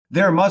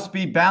There must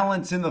be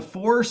balance in the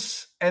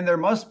force, and there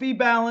must be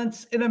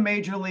balance in a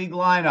major league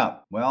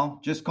lineup. Well,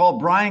 just call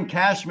Brian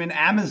Cashman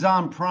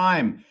Amazon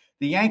Prime.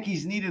 The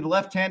Yankees needed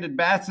left-handed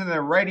bats in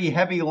their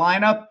righty-heavy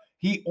lineup.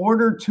 He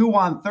ordered 2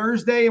 on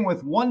Thursday, and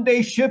with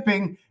one-day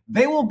shipping,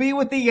 they will be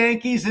with the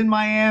Yankees in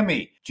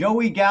Miami.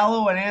 Joey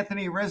Gallo and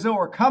Anthony Rizzo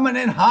are coming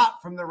in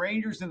hot from the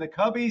Rangers and the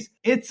Cubbies.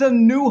 It's a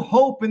new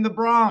hope in the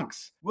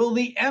Bronx. Will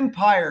the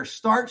Empire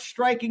start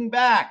striking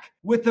back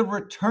with the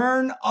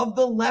return of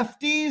the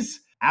lefties?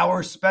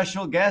 Our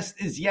special guest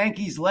is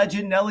Yankees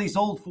legend Nelly's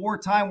old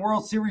 4-time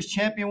World Series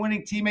champion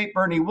winning teammate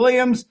Bernie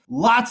Williams.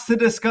 Lots to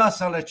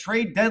discuss on a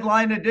trade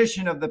deadline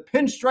edition of the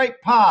Pinstripe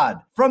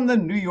Pod from the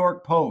New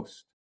York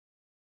Post.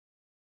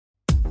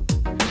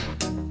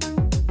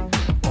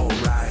 All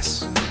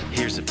rise.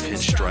 Here's a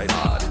Pinstripe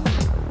Pod.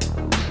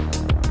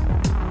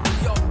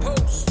 Your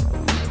Post.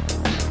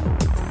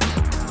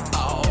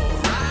 All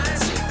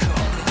rise. Here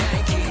come the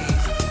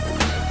Yankees.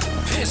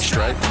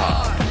 Pinstripe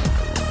Pod.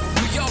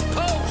 New York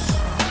Post.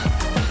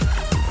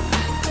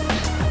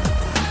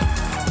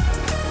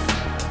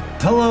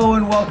 Hello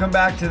and welcome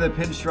back to the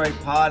Pinstripe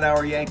Pod,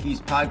 our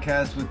Yankees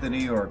podcast with the New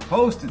York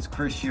Post. It's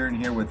Chris Sheeran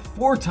here with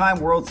 4-time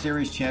World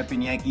Series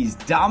champion Yankees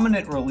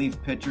dominant relief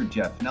pitcher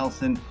Jeff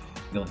Nelson.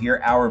 You'll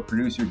hear our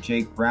producer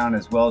Jake Brown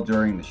as well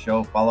during the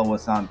show. Follow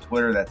us on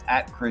Twitter. That's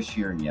at Chris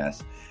Sheeran,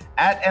 yes.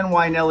 At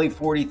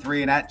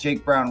NYNelly43 and at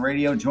Jake Brown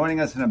Radio.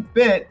 Joining us in a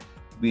bit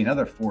will be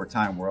another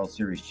 4-time World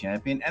Series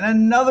champion and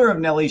another of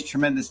Nelly's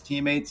tremendous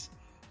teammates,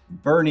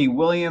 Bernie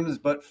Williams.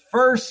 But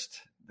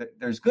first,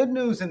 there's good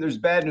news and there's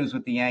bad news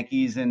with the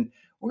Yankees, and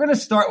we're going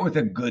to start with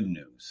the good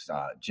news,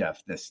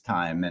 Jeff, this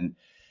time. And,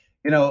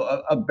 you know,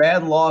 a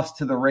bad loss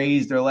to the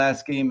Rays, their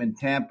last game in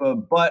Tampa,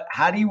 but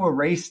how do you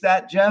erase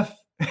that, Jeff?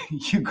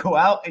 You go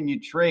out and you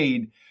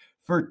trade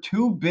for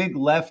 2 big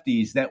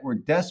lefties that were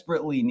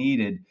desperately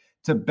needed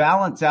to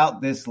balance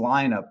out this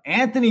lineup.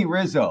 Anthony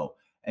Rizzo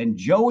and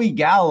Joey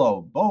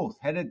Gallo both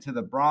headed to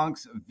the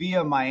Bronx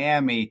via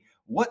Miami.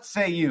 What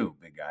say you,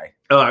 big guy?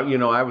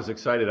 I was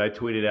excited. I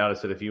tweeted out, I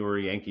said, if you were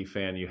a Yankee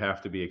fan, you have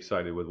to be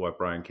excited with what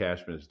Brian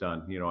Cashman has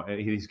done. You know,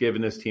 he's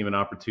given this team an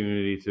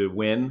opportunity to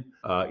win.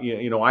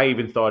 I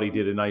even thought he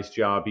did a nice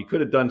job. He could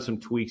have done some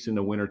tweaks in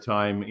the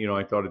wintertime. You know,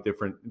 I thought a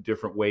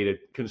different way to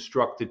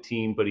construct the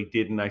team, but he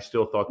didn't. I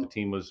still thought the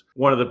team was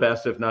one of the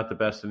best, if not the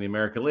best in the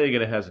American League,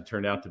 and it hasn't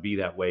turned out to be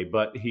that way.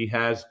 But he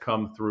has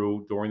come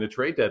through during the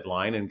trade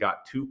deadline and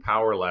got 2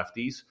 power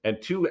lefties and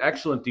 2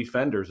 excellent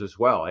defenders as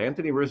well.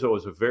 Anthony Rizzo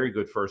is a very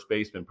good first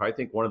baseman, probably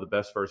think one of the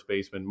best first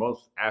baseman,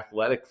 most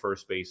athletic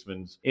first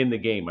basemen in the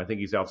game. I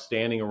think he's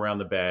outstanding around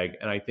the bag,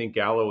 and I think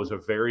Gallo is a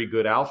very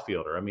good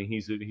outfielder. I mean,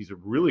 he's a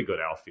really good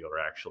outfielder,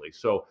 actually.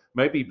 So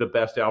might be the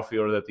best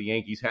outfielder that the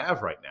Yankees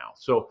have right now.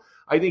 So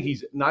I think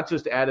he's not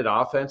just added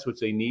offense,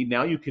 which they need.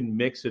 Now you can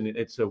mix, and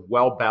it's a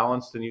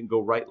well-balanced, and you can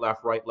go right,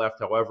 left,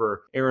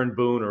 however Aaron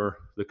Boone or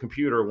the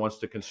computer wants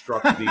to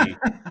construct the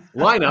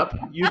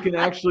lineup. You can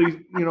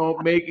actually,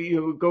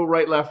 go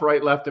right, left,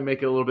 and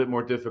make it a little bit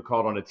more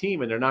difficult on a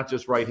team, and they're not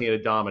just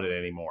right-handed dominant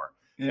anymore.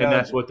 And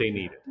that's what they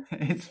needed.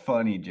 It's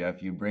funny,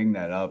 Jeff, you bring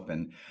that up.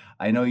 And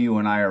I know you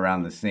and I are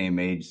around the same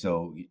age,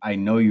 so I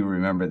know you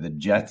remember the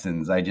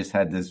Jetsons. I just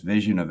had this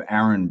vision of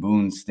Aaron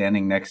Boone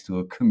standing next to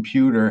a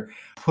computer,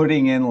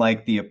 putting in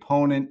like the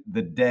opponent,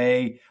 the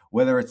day,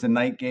 whether it's a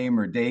night game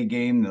or day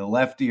game, the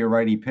lefty or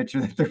righty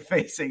pitcher that they're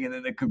facing, and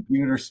then the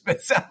computer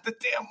spits out the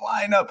damn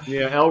lineup.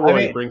 Yeah,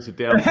 Elroy brings it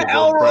down.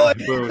 Elroy.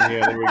 Boone.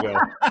 Yeah, there we go.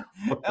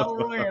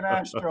 Elroy and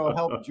Astro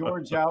helped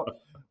George out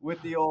with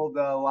the old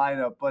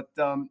lineup. But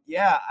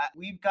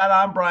we've got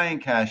on Brian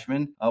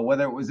Cashman,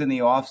 whether it was in the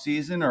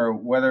offseason or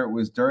whether it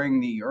was during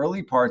the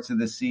early parts of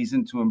the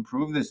season to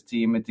improve this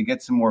team and to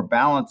get some more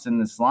balance in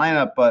this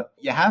lineup. But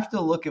you have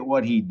to look at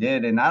what he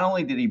did. And not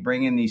only did he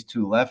bring in these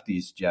 2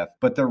 lefties, Jeff,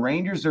 but the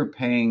Rangers are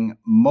paying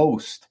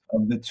most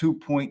of the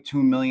 $2.2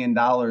 million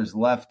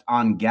left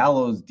on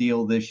Gallo's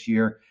deal this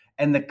year.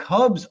 And the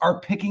Cubs are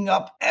picking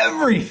up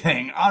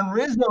everything on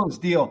Rizzo's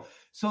deal.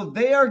 So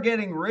they are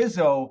getting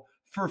Rizzo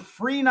for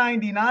free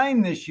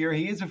 $99 this year.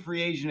 He is a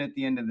free agent at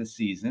the end of the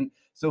season,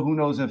 so who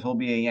knows if he'll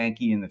be a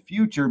Yankee in the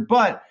future.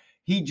 But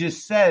he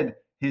just said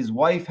his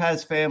wife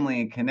has family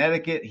in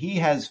Connecticut. He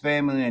has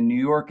family in New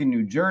York and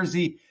New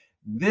Jersey.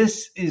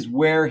 This is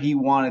where he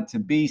wanted to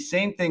be.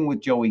 Same thing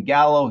with Joey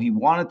Gallo. He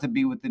wanted to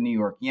be with the New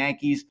York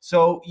Yankees.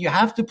 So you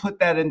have to put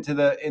that into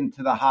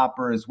the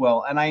hopper as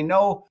well. And I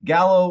know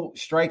Gallo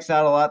strikes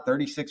out a lot.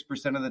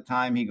 36% of the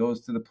time he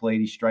goes to the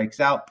plate, he strikes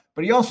out.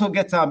 But he also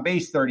gets on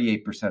base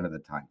 38% of the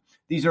time.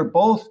 These are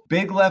both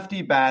big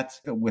lefty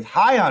bats with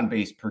high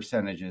on-base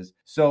percentages.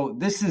 So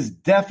this is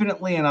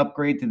definitely an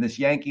upgrade to this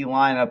Yankee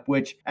lineup,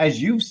 which,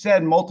 as you've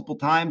said multiple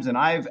times, and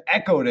I've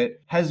echoed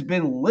it, has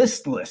been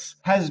listless,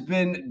 has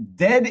been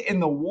dead in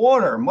the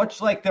water,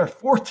 much like their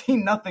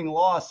 14-0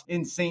 loss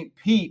in St.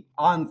 Pete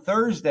on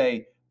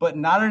Thursday, but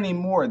not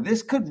anymore.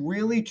 This could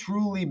really,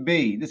 truly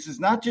be. This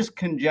is not just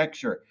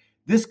conjecture.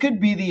 This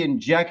could be the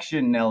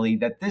injection, Nelly,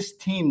 that this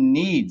team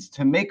needs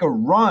to make a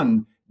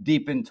run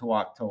deep into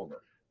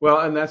October.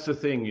 Well, and that's the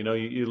thing,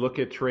 you look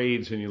at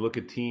trades and you look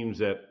at teams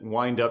that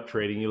wind up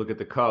trading. You look at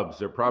the Cubs;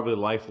 they're probably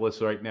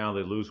lifeless right now.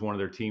 They lose one of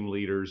their team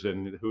leaders,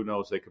 and who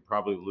knows, they could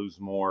probably lose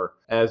more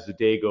as the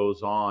day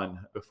goes on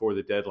before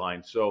the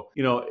deadline. So,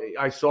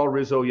 I saw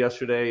Rizzo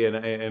yesterday,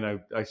 and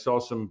I saw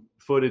some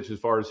footage as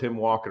far as him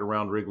walking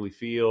around Wrigley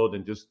Field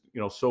and just,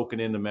 soaking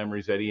in the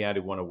memories that he had. He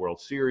won a World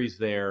Series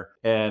there.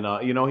 And,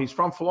 he's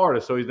from Florida,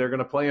 so they're going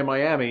to play in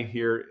Miami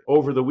here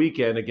over the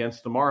weekend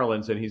against the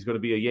Marlins, and he's going to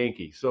be a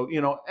Yankee. So,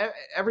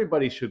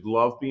 everybody should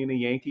love being a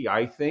Yankee,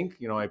 I think.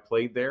 I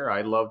played there.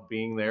 I loved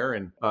being there.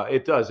 And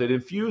it does. It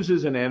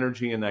infuses an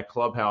energy in that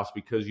clubhouse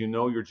because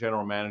your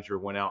general manager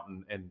went out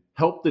and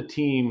helped the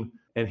team.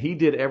 And he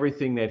did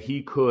everything that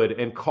he could.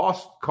 And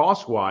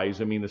cost-wise,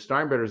 the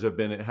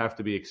Steinbretters have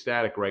to be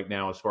ecstatic right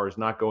now as far as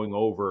not going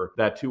over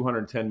that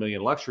 $210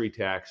 million luxury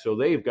tax. So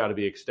they've got to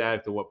be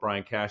ecstatic to what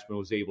Brian Cashman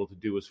was able to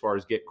do as far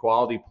as get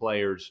quality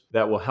players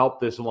that will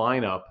help this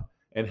lineup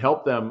and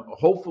help them.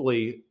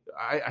 Hopefully,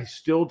 I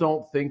still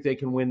don't think they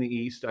can win the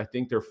East. I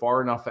think they're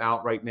far enough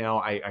out right now.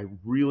 I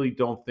really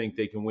don't think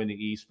they can win the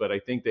East, but I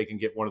think they can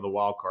get one of the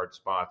wild card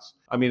spots.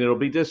 It'll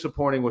be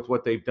disappointing with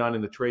what they've done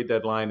in the trade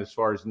deadline as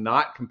far as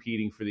not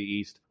competing for the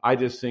East. I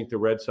just think the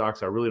Red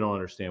Sox, I really don't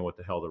understand what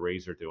the hell the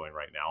Rays are doing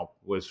right now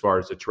as far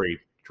as the trade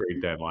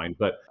deadline,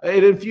 but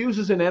it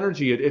infuses an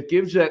energy. It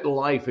gives that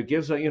life. It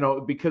gives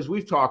because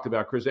we've talked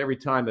about, Chris, every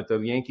time that the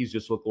Yankees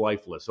just look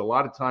lifeless. A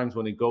lot of times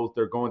when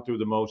they're going through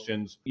the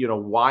motions,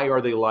 why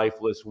are they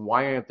lifeless?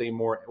 Why aren't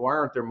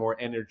there more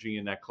energy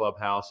in that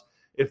clubhouse?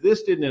 If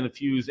this didn't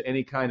infuse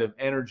any kind of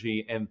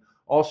energy, and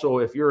also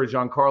if you're a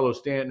Giancarlo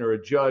Stanton or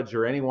a Judge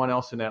or anyone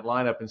else in that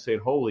lineup and say,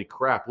 holy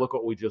crap, look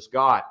what we just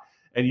got.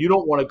 And you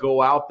don't want to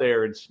go out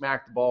there and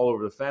smack the ball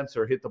over the fence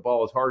or hit the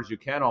ball as hard as you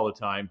can all the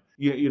time,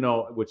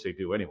 which they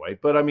do anyway.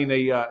 But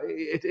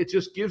it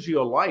just gives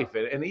you a life.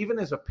 And even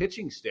as a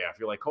pitching staff,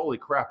 you're like, holy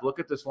crap, look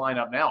at this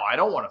lineup now. I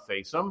don't want to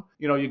face them.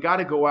 You got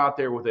to go out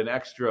there with an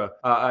extra,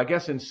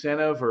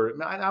 incentive,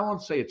 or I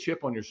won't say a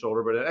chip on your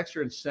shoulder, but an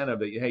extra incentive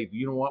that, hey,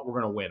 you know what?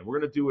 We're going to win. We're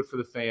going to do it for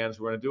the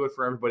fans. We're going to do it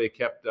for everybody that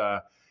kept,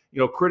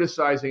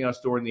 criticizing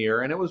us during the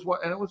year, and it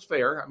was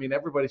fair.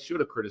 Everybody should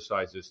have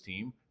criticized this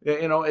team.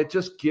 It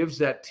just gives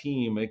that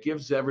team, it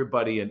gives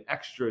everybody an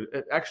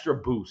extra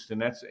boost,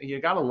 and you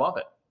got to love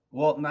it.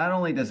 Well, not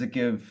only does it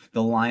give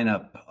the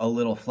lineup a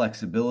little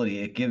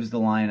flexibility, it gives the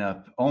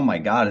lineup, oh my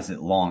God, is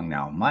it long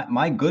now?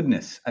 My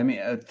goodness.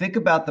 Think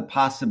about the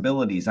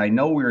possibilities. I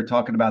know we were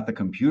talking about the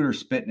computer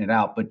spitting it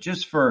out, but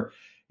just for,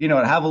 to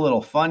have a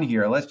little fun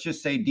here, let's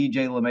just say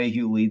DJ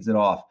LeMahieu leads it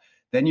off.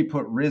 Then you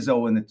put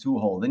Rizzo in the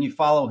 2-hole. Then you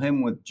follow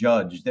him with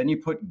Judge. Then you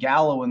put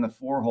Gallo in the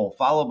 4-hole,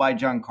 followed by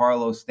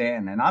Giancarlo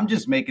Stanton. And I'm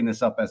just making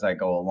this up as I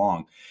go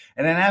along.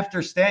 And then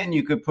after Stanton,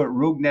 you could put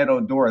Rougned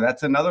Odor.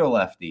 That's another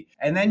lefty.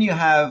 And then you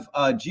have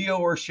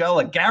Gio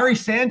Urshela, Gary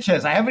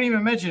Sanchez. I haven't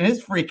even mentioned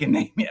his freaking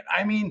name yet.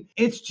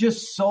 It's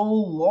just so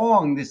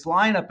long, this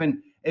lineup. And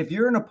if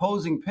you're an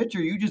opposing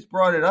pitcher, you just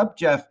brought it up,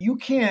 Jeff, you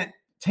can't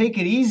take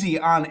it easy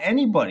on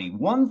anybody.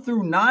 1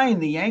 through 9,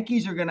 the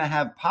Yankees are going to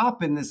have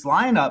pop in this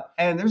lineup,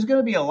 and there's going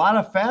to be a lot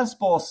of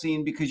fastball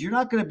seen because you're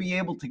not going to be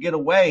able to get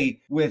away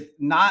with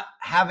not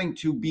having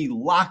to be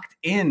locked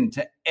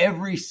into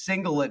every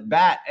single at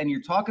bat. And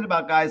you're talking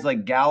about guys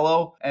like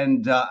Gallo,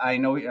 and I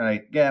know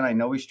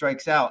he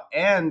strikes out,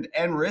 and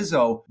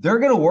Rizzo. They're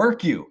going to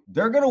work you.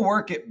 They're going to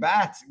work at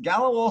bats.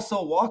 Gallo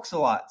also walks a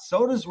lot.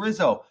 So does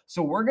Rizzo.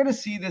 So we're going to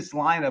see this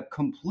lineup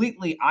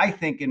completely, I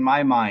think, in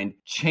my mind,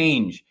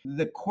 change.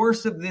 The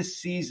course of this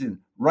season,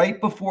 right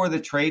before the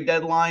trade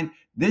deadline,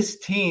 this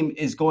team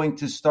is going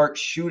to start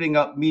shooting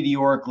up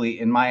meteorically,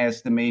 in my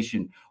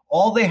estimation.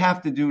 All they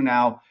have to do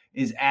now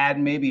is add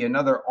maybe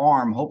another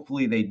arm.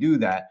 Hopefully they do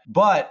that.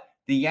 But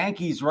the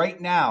Yankees right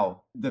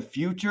now, the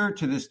future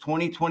to this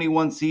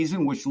 2021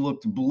 season, which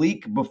looked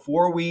bleak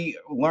before we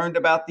learned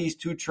about these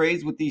two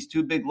trades with these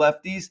two big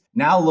lefties,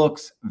 now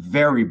looks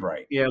very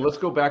bright. Yeah, let's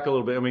go back a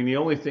little bit. The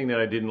only thing that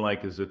I didn't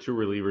like is the two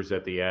relievers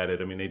that they added.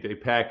 They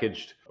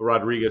packaged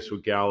Rodriguez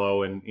with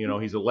Gallo, and,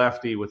 he's a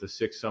lefty with a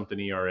 6-something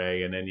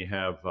ERA, and then you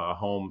have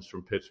Holmes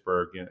from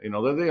Pittsburgh. They're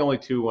the only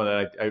two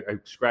that I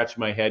scratched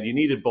my head. You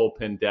needed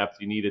bullpen depth.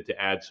 You needed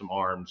to add some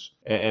arms,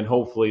 and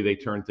hopefully they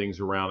turn things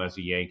around as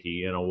a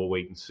Yankee. We'll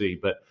wait and see.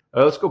 But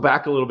let's go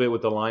back a little bit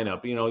with the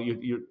lineup.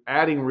 You're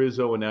adding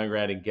Rizzo, and now you're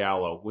adding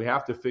Gallo. We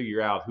have to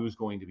figure out who's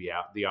going to be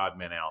out, the odd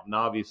man out. And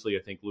obviously,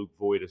 I think Luke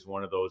Voit is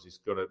one of those. He's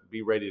going to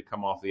be ready to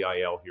come off the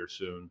IL here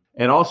soon.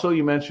 And also,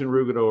 you mentioned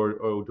Rougned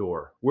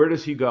Odor. Where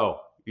does he go?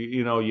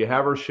 You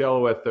have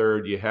Urshela at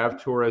third. You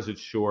have Torres at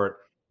short.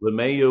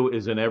 LeMahieu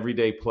is an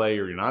everyday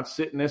player. You're not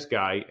sitting this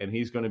guy, and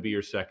he's going to be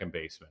your second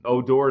baseman.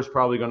 Odor is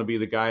probably going to be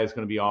the guy that's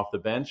going to be off the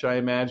bench, I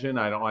imagine.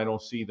 I don't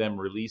see them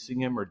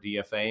releasing him or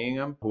DFAing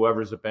him.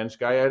 Whoever's a bench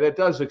guy, it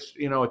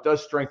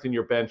does strengthen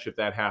your bench if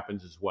that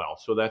happens as well.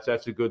 So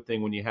that's a good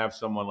thing when you have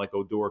someone like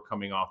Odor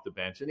coming off the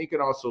bench, and he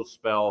can also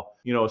spell,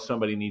 if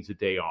somebody needs a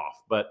day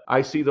off. But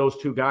I see those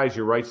two guys,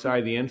 your right side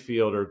of the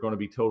infield, are going to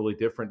be totally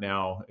different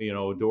now.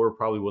 Odor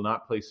probably will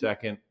not play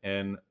second,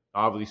 and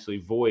obviously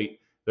Voit.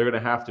 they're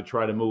going to have to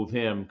try to move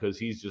him because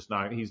he's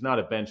not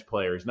a bench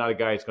player. He's not a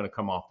guy that's going to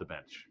come off the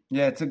bench.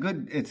 Yeah, it's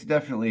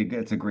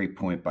a great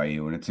point by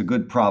you. And it's a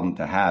good problem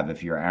to have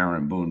if you're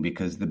Aaron Boone,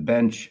 because the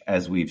bench,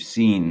 as we've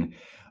seen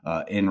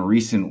in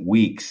recent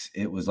weeks,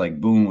 it was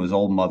like Boone was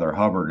old Mother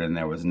Hubbard and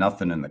there was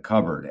nothing in the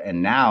cupboard.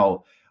 And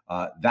now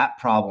that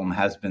problem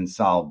has been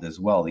solved as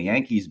well. The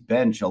Yankees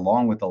bench,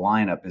 along with the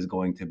lineup, is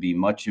going to be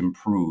much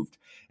improved.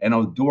 And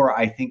Odor,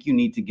 I think you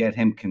need to get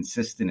him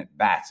consistent at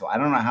bat. So I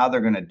don't know how they're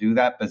going to do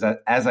that,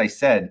 but as I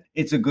said,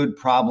 it's a good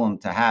problem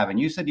to have. And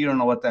you said you don't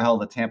know what the hell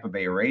the Tampa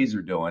Bay Rays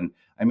are doing.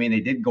 I mean,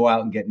 they did go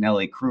out and get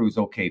Nelly Cruz.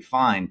 Okay,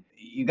 fine.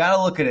 You got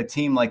to look at a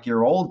team like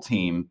your old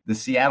team, the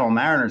Seattle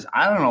Mariners.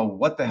 I don't know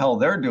what the hell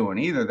they're doing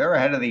either. They're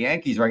ahead of the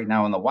Yankees right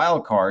now in the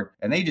wild card,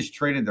 and they just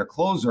traded their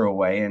closer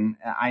away. And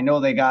I know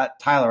they got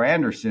Tyler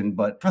Anderson,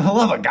 but for the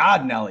love of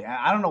God, Nelly,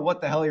 I don't know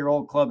what the hell your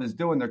old club is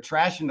doing. They're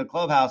trashing the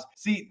clubhouse.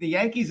 See, the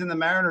Yankees and the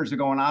Mariners are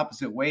going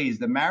opposite ways.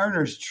 The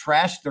Mariners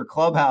trashed their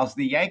clubhouse.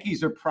 The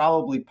Yankees are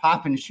probably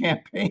popping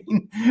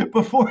champagne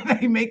before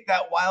they make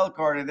that wild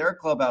card in their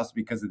clubhouse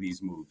because of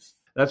these moves.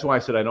 That's why I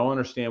said I don't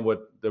understand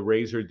what the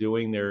Rays are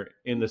doing. They're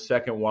in the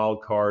second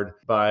wild card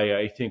by,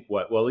 I think,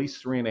 at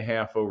least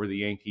 3.5 over the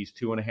Yankees,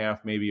 2.5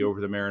 maybe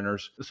over the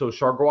Mariners. So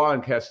Chargois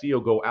and Castillo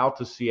go out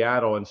to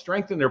Seattle and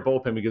strengthen their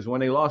bullpen, because when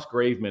they lost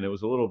Graveman, it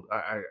was a little,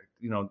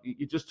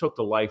 it just took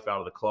the life out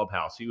of the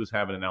clubhouse. He was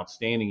having an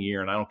outstanding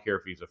year, and I don't care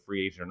if he's a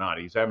free agent or not.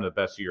 He's having the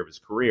best year of his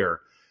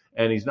career,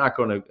 and he's not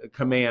going to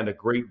command a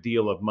great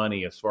deal of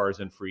money as far as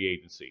in free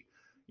agency.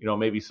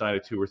 Maybe sign a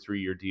 2 or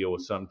 3 year deal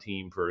with some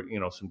team for,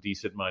 some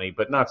decent money,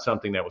 but not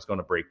something that was going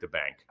to break the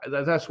bank.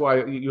 That's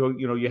why,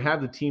 you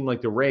have the team like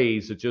the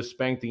Rays that just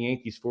spanked the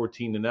Yankees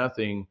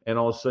 14-0. And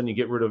all of a sudden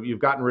you've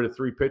gotten rid of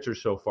 3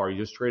 pitchers so far. You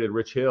just traded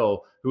Rich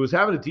Hill, who was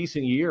having a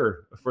decent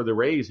year for the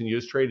Rays, and you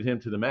just traded him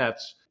to the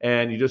Mets,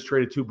 and you just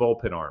traded 2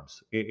 bullpen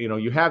arms.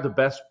 You have the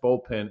best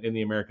bullpen in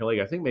the American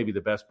League. I think maybe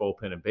the best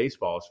bullpen in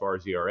baseball as far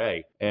as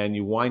ERA, and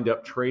you wind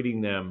up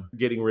trading them,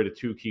 getting rid of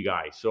 2 key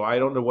guys. So I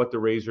don't know what the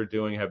Rays are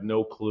doing. I have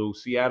no clue.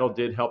 Seattle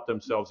did help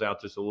themselves out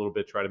just a little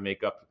bit, try to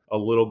make up a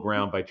little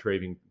ground by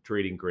trading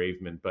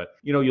Graveman. But,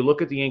 you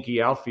look at the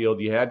Yankee outfield,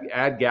 you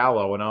add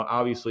Gallo, and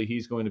obviously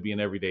he's going to be an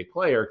everyday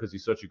player because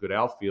he's such a good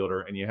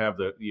outfielder, and you have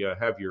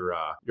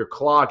your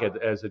clock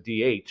as a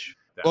DH.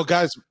 Well,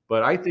 guys,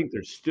 but I think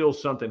there's still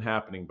something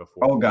happening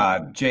before. Oh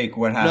God, Jake,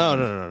 what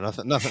happened?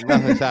 No,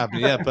 nothing's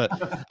happened yet. But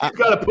I've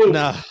got to poop.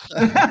 No.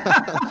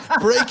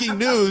 Breaking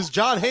news: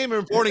 John Heyman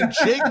reporting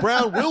Jake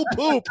Brown will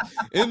poop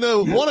in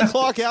the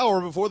 1:00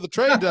 hour before the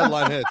trade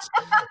deadline hits.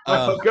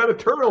 I've got a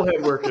turtle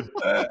head working.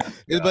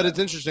 But it's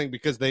interesting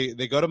because they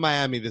go to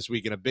Miami this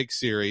week in a big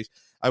series.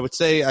 I would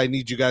say I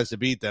need you guys to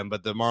beat them,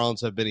 but the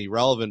Marlins have been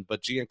irrelevant.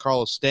 But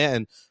Giancarlo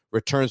Stanton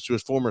returns to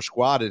his former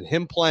squad, and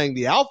him playing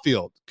the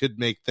outfield could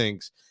make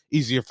things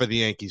easier for the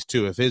Yankees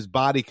too. If his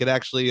body could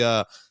actually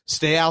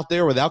stay out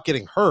there without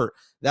getting hurt,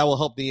 that will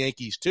help the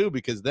Yankees too,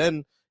 because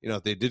then,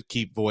 if they did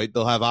keep Voit,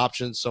 they'll have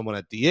options, someone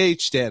at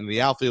DH, Stanton in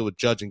the outfield with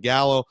Judge and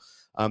Gallo.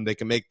 They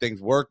can make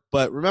things work.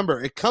 But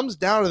remember, it comes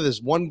down to this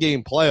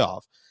 1-game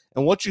playoff,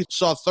 and what you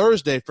saw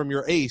Thursday from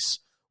your ace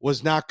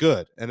was not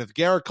good. And if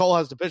Garrett Cole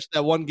has to pitch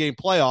that 1-game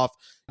playoff,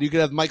 you could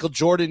have Michael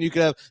Jordan, you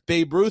could have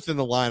Babe Ruth in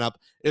the lineup.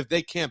 If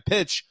they can't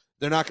pitch,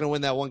 they're not going to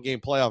win that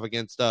 1-game playoff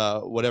against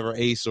whatever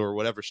ace or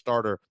whatever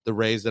starter the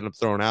Rays end up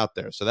throwing out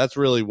there. So that's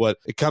really what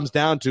it comes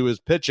down to,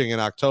 is pitching in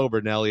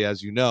October, Nelly,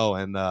 as you know.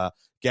 And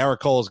Garrett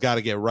Cole's got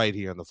to get right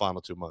here in the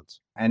final 2 months.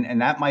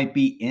 And that might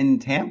be in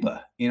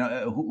Tampa.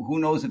 Who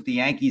knows if the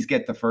Yankees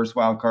get the first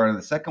wild card or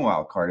the second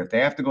wild card. If they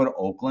have to go to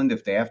Oakland,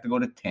 if they have to go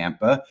to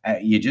Tampa.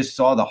 You just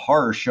saw the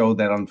horror show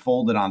that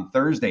unfolded on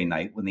Thursday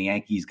night when the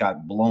Yankees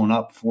got blown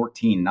up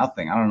 14-0.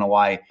 I don't know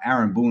why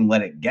Aaron Boone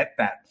let it get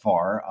that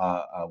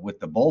far with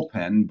the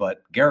bullpen, but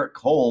Garrett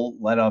Cole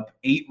let up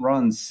 8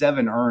 runs,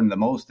 7 earned, the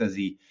most as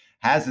he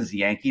has as a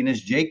Yankee. And as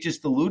Jake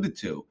just alluded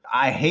to,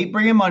 I hate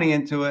bringing money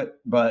into it,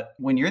 but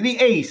when you're the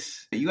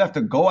ace, you have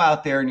to go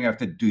out there and you have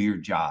to do your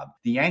job.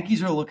 The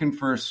Yankees are looking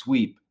for a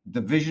sweep.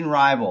 Division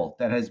rival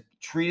that has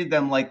treated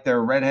them like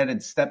their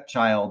redheaded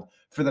stepchild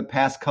for the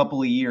past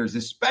couple of years,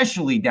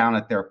 especially down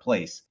at their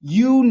place.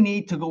 You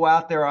need to go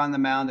out there on the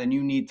mound and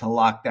you need to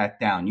lock that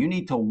down. You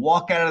need to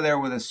walk out of there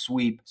with a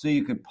sweep so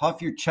you could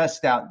puff your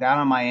chest out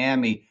down in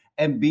Miami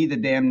and be the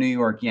damn New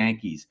York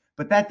Yankees.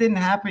 But that didn't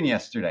happen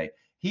yesterday.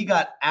 He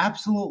got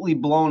absolutely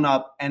blown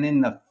up, and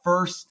in the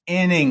first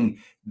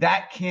inning,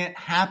 that can't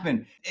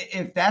happen.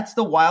 If that's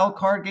the wild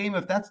card game,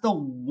 if that's the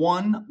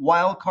one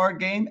wild card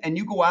game, and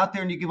you go out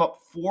there and you give up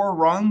 4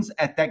 runs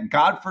at that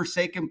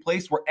godforsaken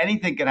place where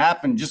anything could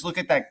happen, just look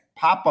at that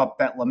pop-up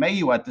that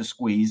LeMahieu had to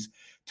squeeze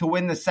to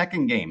win the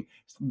second game.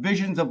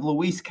 Visions of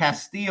Luis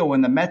Castillo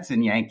and the Mets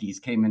and Yankees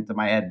came into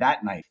my head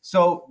that night.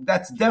 So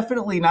that's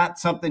definitely not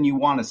something you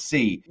want to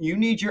see. You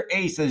need your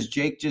ace, as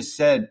Jake just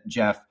said,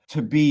 Jeff,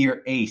 to be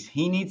your ace.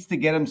 He needs to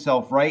get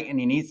himself right, and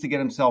he needs to get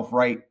himself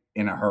right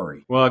in a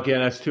hurry. Well,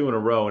 again, that's 2 in a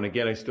row, and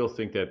again, I still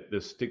think that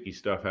the sticky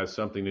stuff has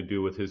something to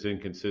do with his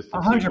inconsistency,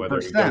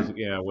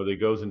 100%. whether he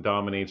goes and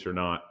dominates or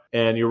not.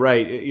 And you're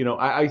right.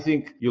 I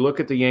think you look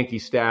at the Yankee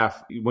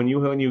staff when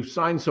you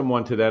sign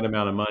someone to that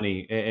amount of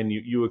money, and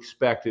you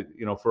expect it.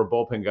 For a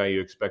bullpen guy, you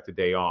expect a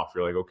day off.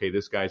 You're like, okay,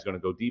 this guy's going to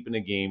go deep in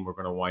the game. We're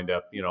going to wind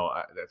up,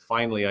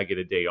 finally I get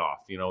a day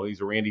off. He's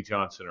a Randy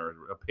Johnson or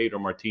a Pedro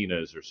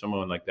Martinez or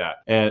someone like that,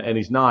 and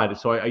he's not.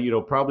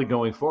 So probably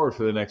going forward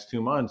for the next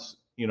 2 months,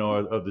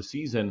 of the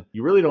season,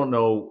 you really don't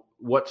know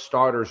what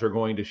starters are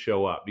going to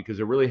show up because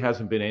there really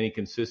hasn't been any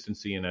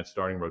consistency in that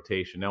starting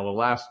rotation. Now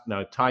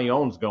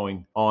Taillon's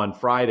going on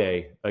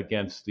Friday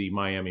against the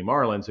Miami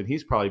Marlins, and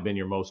he's probably been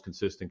your most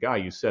consistent guy.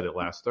 You said it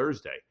last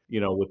Thursday,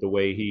 with the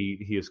way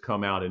he has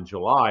come out in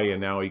July, and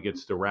now he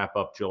gets to wrap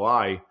up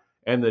July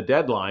and the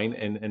deadline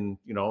and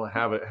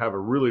have a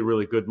really,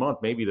 really good month.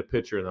 Maybe the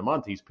pitcher of the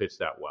month, he's pitched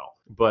that well.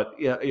 But,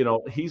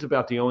 he's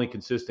about the only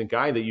consistent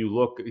guy that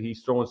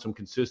he's throwing some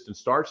consistent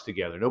starts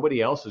together.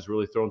 Nobody else is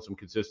really throwing some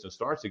consistent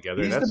starts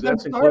together.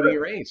 That's including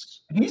your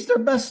ace. He's their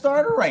best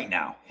starter right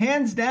now,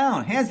 hands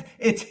down.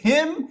 It's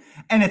him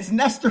and it's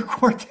Nestor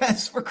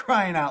Cortez, for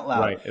crying out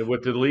loud. Right. And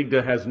with the league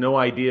that has no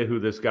idea who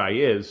this guy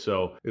is,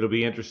 so it'll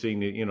be interesting,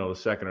 the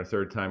second or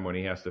third time when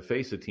he has to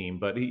face a team.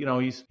 But he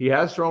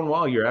has thrown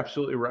well. You're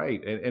absolutely right.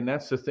 And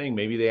that's the thing.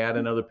 Maybe they add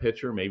another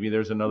pitcher. Maybe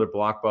there's another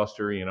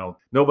blockbuster.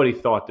 Nobody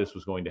thought this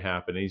was going to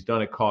happen. And he's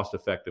done it cost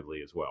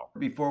effectively as well.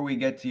 Before we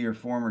get to your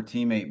former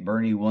teammate,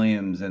 Bernie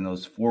Williams, and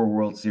those 4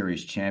 World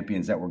Series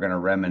champions that we're going to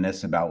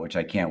reminisce about, which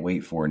I can't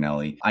wait for,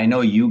 Nelly. I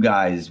know you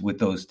guys with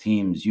those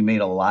teams, you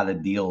made a lot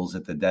of deals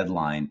at the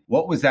deadline.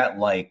 What was that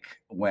like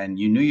when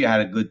you knew you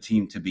had a good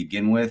team to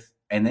begin with?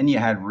 And then you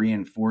had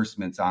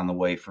reinforcements on the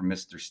way for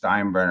Mr.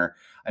 Steinbrenner.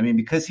 I mean,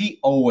 because he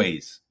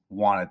always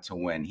wanted to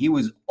win. He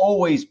was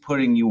always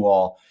putting you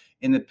all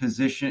in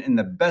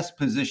the best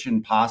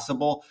position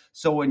possible.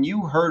 So when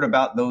you heard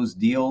about those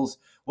deals,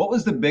 what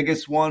was the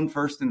biggest one,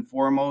 first and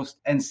foremost?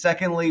 And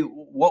secondly,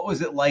 what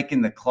was it like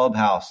in the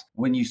clubhouse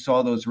when you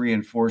saw those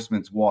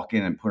reinforcements walk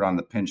in and put on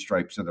the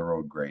pinstripes of the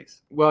Road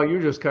Grays? Well,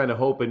 you're just kind of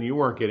hoping you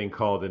weren't getting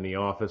called in the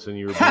office and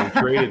you were being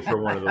traded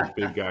for one of those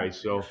big guys.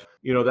 So,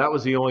 that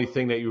was the only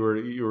thing that you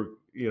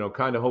were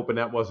kind of hoping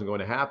that wasn't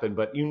going to happen.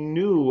 But you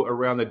knew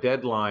around the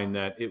deadline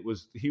that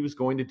he was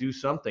going to do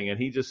something. And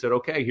he just said,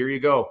 okay, here you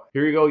go.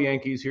 Here you go,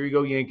 Yankees. Here you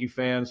go, Yankee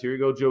fans. Here you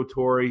go, Joe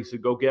Torre. He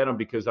said, go get him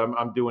because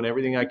I'm doing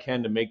everything I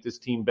can to make this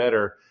team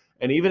better.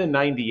 And even in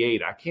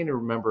 98, I can't even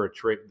remember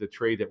the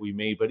trade that we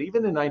made, but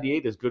even in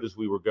 98, as good as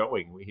we were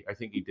going, I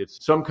think he did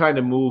some kind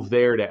of move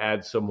there to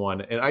add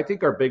someone. And I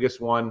think our biggest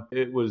one,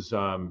 it was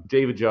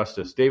David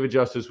Justice. David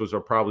Justice was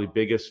our probably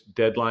biggest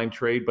deadline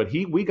trade, but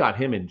we got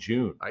him in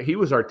June. He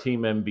was our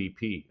team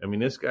MVP. I mean,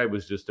 this guy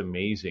was just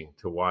amazing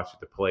to watch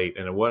at the plate,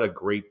 and what a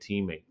great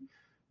teammate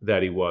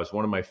that he was,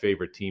 one of my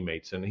favorite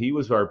teammates. And he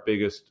was our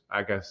biggest,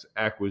 I guess,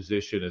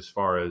 acquisition as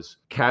far as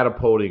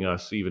catapulting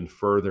us even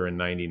further in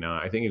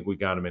 99. I think we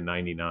got him in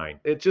 99.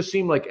 It just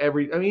seemed like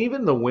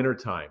even the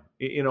wintertime,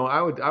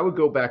 I would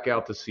go back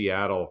out to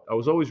Seattle. I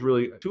was always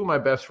two of my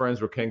best friends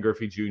were Ken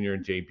Griffey Jr.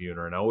 and Jay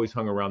Buhner, and I always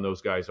hung around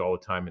those guys all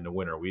the time in the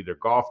winter. We either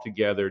golfed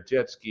together,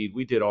 jet skied,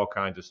 we did all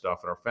kinds of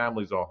stuff, and our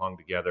families all hung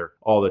together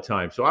all the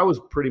time. So I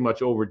was pretty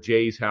much over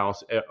Jay's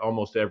house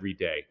almost every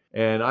day.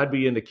 And I'd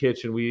be in the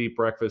kitchen, we'd eat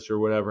breakfast or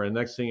whatever, and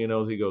next thing you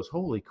know, he goes,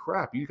 holy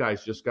crap, you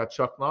guys just got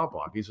Chuck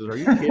Knobloch. He says, are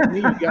you kidding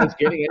me? You guys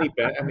getting any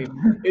better? I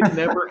mean, it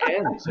never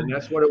ends. And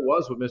that's what it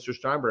was with Mr.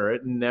 Steinbrenner.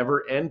 It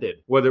never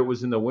ended. Whether it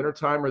was in the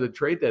wintertime or the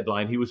trade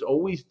deadline, he was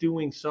always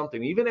doing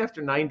something. Even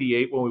after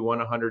 98, when we won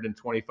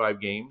 125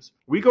 games,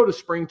 we go to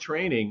spring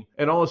training,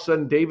 and all of a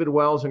sudden, David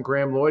Wells and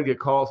Graham Lloyd get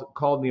called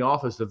in the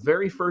office the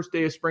very first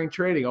day of spring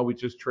training. Oh, we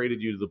just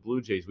traded you to the Blue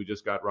Jays. We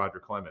just got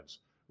Roger Clemens.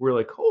 We're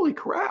like, holy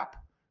crap.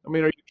 I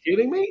mean, are you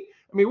kidding me?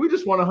 I mean, we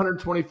just won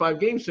 125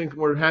 games since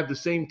we had the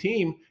same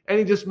team, and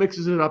he just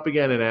mixes it up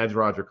again and adds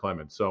Roger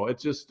Clemens. So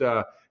it's just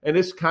and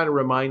this kind of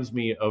reminds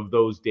me of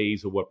those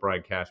days of what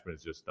Brian Cashman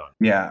has just done.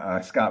 Yeah,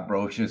 Scott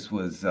Brocious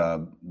was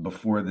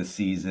before the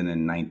season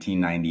in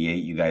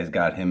 1998. You guys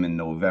got him in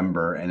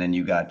November, and then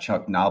you got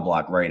Chuck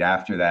Knobloch right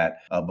after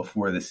that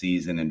before the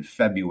season in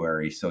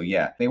February. So,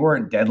 yeah, they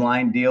weren't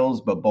deadline deals,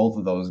 but both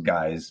of those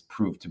guys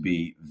proved to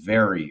be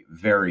very,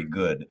 very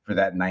good for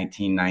that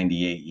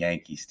 1998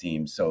 Yankees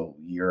team. So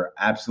you're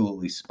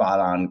absolutely spot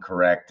on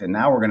correct. And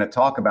now we're going to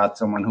talk about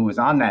someone who was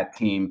on that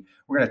team.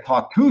 We're going to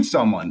talk to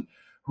someone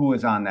who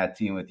was on that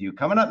team with you.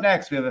 Coming up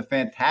next, we have a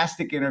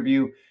fantastic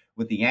interview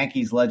with the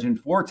Yankees legend,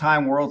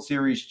 4-time World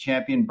Series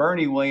champion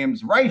Bernie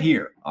Williams, right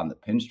here on the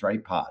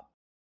Pinstripe Pod.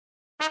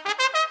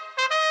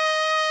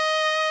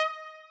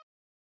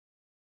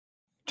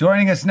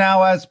 Joining us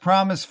now, as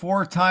promised,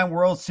 four-time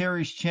World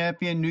Series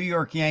champion, New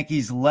York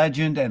Yankees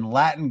legend, and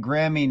Latin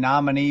Grammy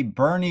nominee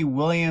Bernie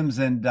Williams.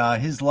 And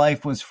his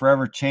life was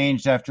forever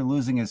changed after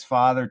losing his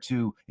father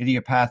to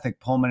idiopathic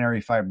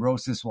pulmonary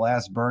fibrosis. We'll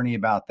ask Bernie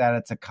about that.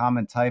 It's a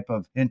common type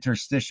of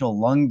interstitial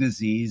lung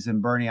disease.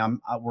 And Bernie,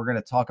 we're going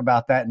to talk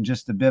about that in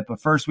just a bit. But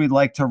first, we'd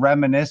like to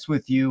reminisce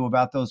with you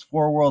about those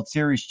 4 World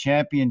Series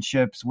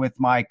championships with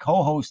my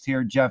co-host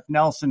here, Jeff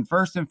Nelson.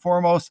 First and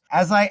foremost,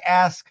 as I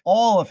ask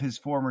all of his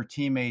former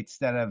teammates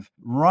that have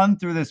run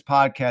through this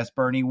podcast,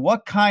 Bernie,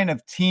 what kind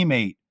of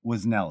teammate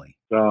was Nelly?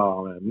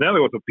 Oh, man. Nelly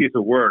was a piece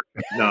of work.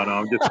 No,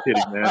 I'm just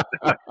kidding, man.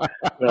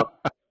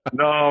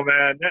 No,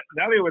 man.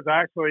 Nelly was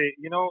actually,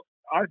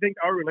 I think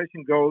our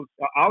relation goes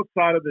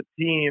outside of the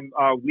team.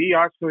 We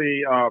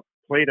actually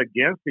played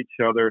against each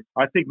other.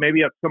 I think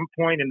maybe at some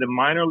point in the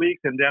minor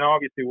leagues, and then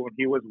obviously when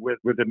he was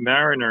with the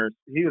Mariners,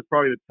 he was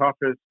probably the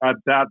toughest at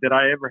bat that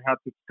I ever had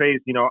to face,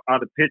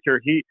 out of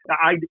pitcher.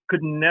 I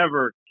could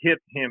never hit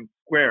him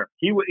square.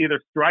 He would either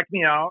strike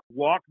me out,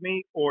 walk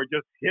me, or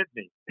just hit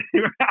me.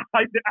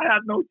 I had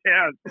no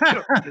chance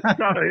to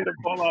try to hit a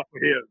ball off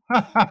of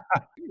him.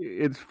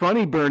 It's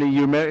funny, Bernie,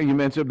 you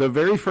mentioned the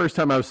very first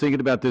time I was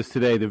thinking about this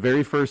today, the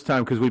very first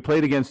time, because we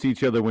played against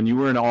each other when you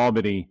were in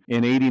Albany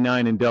in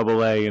 '89 in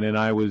AA, and then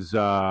I was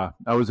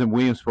in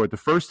Williamsport. The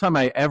first time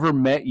I ever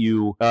met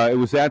you, it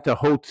was at the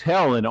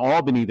hotel in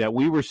Albany that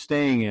we were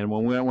staying in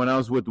when I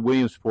was with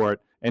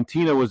Williamsport. And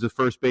Tina was the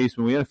first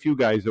baseman. We had a few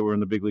guys that were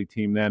in the big league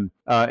team then.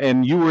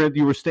 And you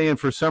were staying,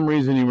 for some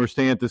reason, you were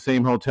staying at the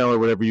same hotel or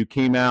whatever. You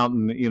came out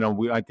and,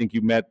 I think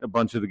you met a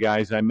bunch of the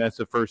guys. That's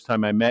the first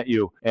time I met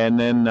you. And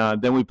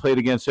then we played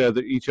against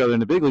each other in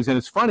the big leagues. And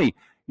it's funny,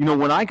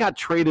 when I got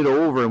traded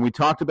over, and we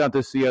talked about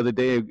this the other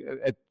day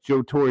at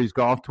Joe Torre's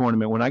golf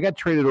tournament, when I got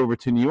traded over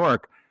to New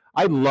York,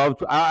 I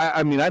loved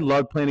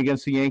playing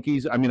against the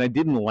Yankees. I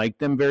didn't like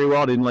them very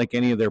well. I didn't like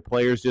any of their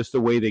players, just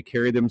the way they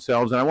carried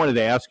themselves. And I wanted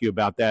to ask you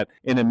about that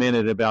in a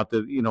minute, about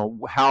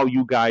how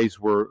you guys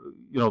were,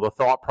 the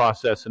thought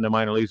process in the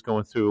minor leagues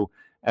going through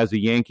as a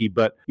Yankee.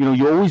 But,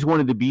 you always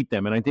wanted to beat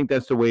them. And I think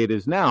that's the way it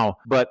is now.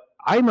 But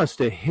I must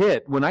have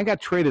hit, when I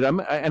got traded,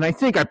 and I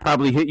think I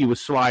probably hit you with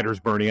sliders,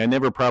 Bernie. I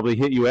never probably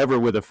hit you ever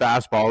with a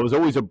fastball. It was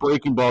always a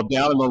breaking ball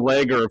down in the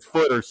leg or a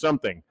foot or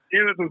something.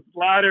 It was a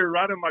slider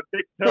right on my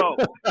big toe.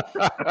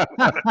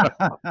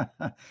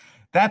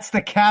 That's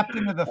the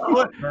captain of the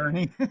foot,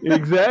 Bernie.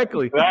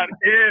 Exactly. That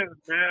is,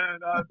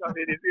 man.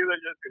 It's either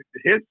just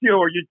hit you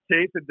or you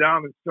chase it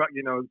down and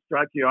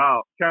strike you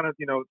out. Kind of,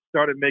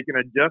 started making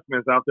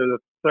adjustments after the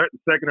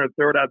second or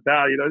third at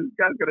bat. This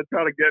guy's going to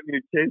try to get me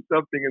to chase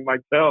something in my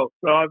toe,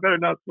 so I better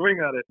not swing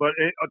at it. But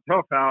a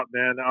tough out,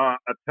 man.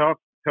 A tough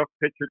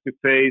pitcher to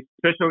face,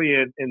 especially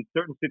in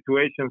certain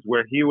situations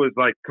where he was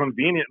like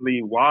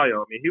conveniently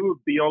wild. He would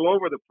be all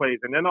over the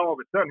place, and then all of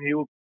a sudden he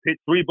would pitch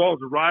 3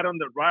 balls right on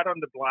the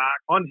black,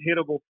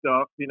 unhittable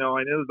stuff, and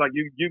it was like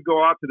you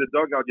go out to the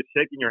dugout just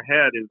shaking your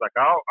head. It's like,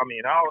 how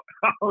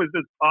is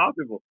this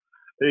possible?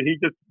 He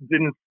just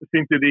didn't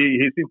seem to be.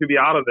 He seemed to be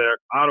out of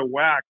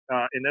whack.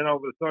 And then all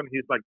of a sudden,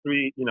 he's like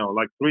three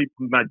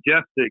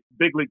majestic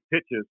big league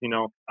pitches.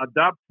 At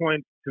that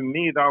point, to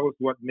me, that was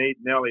what made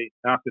Nelly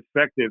as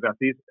effective as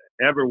he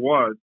ever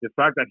was. The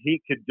fact that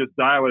he could just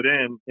dial it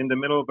in the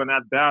middle of an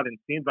at bat, and it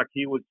seems like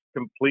he was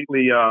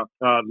completely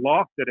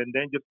lost it, and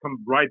then just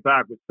come right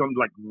back with some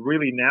like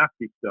really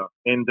nasty stuff.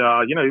 And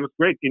he was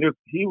great.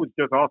 He was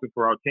just awesome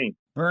for our team.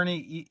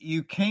 Bernie,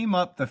 you came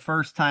up the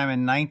first time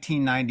in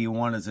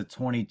 1991 as a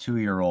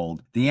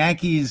 22-year-old. The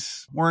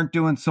Yankees weren't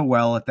doing so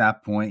well at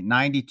that point,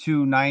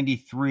 92,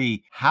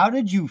 93. How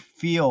did you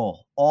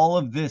feel all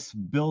of this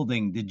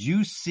building? Did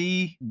you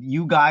see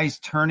you guys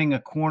turning a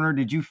corner?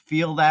 Did you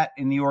feel that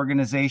in the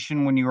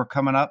organization when you were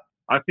coming up?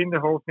 I think the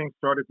whole thing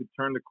started to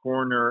turn the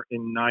corner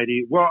in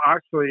 90. Well,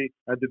 actually,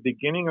 at the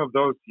beginning of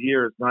those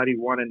years,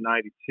 91 and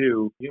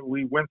 92,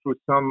 we went through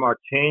some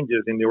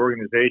changes in the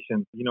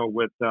organization,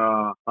 with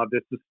the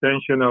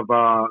suspension of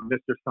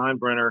Mr.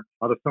 Steinbrenner.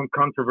 There's some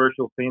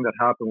controversial thing that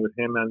happened with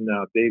him and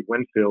Dave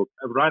Winfield.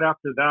 Right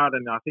after that,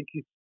 and I think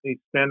he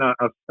spent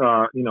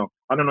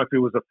I don't know if it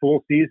was a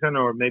full season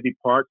or maybe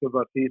parts of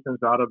a seasons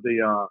out of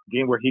the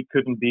game where he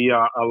couldn't be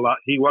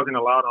he wasn't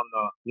allowed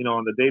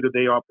on the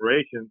day-to-day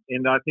operations.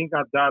 And I think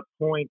at that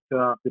point,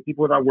 the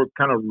people that were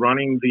kind of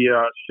running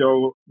the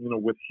show,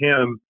 with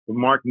him,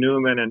 Mark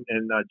Newman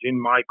and Gene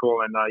Michael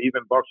and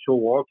even Buck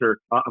Showalter,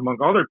 among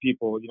other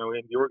people, in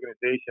the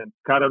organization,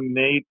 kind of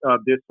made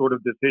this sort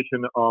of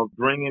decision of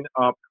bringing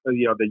up the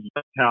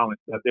young talent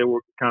that they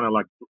were kind of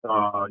like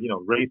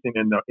raising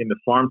in the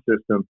farm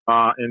system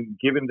and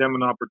giving them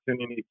an opportunity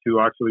to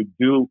actually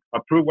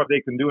prove what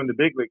they can do in the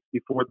big leagues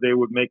before they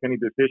would make any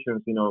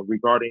decisions,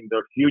 regarding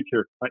their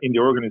future in the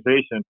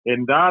organization.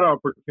 And that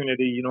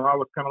opportunity, I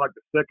was kind of like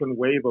the second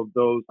wave of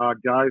those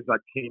guys that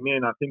came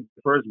in. I think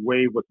the first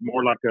wave was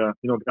more like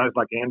guys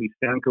like Andy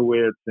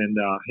Stankiewicz and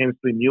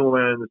Hensley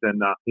Newlands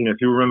and if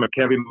you remember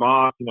Kevin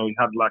Moss, he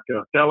had like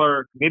a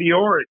stellar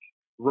meteoric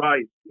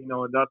rise,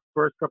 in that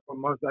first couple of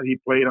months that he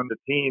played on the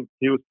team,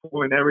 he was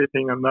pulling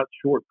everything on that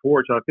short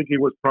porch. I think he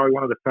was probably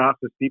one of the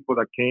fastest people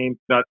that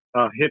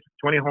hit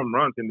 20 home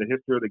runs in the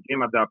history of the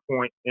game at that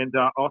point. And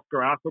Oscar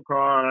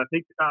Azocar, I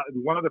think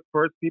one of the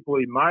first people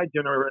in my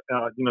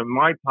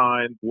my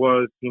time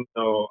was, Jim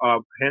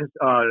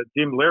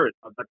Leyritz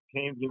that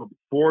came,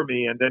 before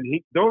me. And then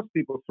those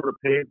people sort of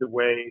paved the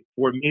way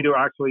for me to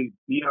actually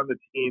be on the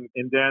team.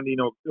 And then,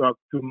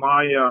 to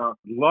my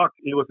luck,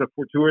 it was a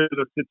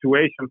fortuitous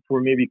situation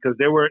for me because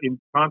they were in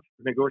contract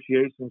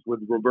negotiations with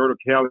Roberto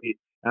Kelly,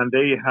 and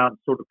they had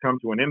sort of come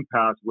to an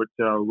impasse, which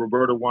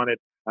Roberto wanted,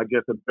 I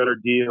guess, a better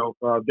deal.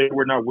 They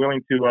were not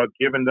willing to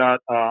give him that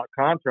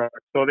contract.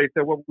 So they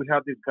said, well, we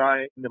have this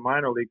guy in the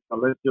minor leagues, so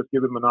let's just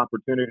give him an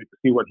opportunity to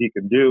see what he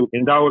can do.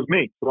 And that was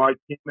me. So I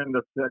came in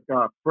the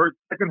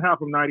second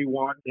half of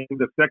 91, in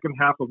the second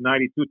half of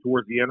 92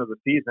 towards the end of the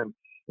season.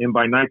 And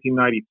by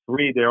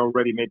 1993, they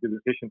already made the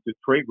decision to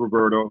trade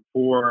Roberto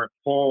for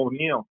Paul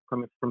O'Neill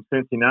coming from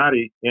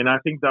Cincinnati. And I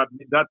think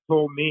that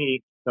told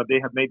me that they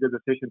had made the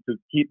decision to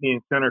keep me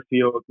in center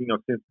field,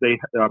 since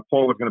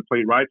Paul was going to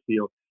play right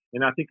field.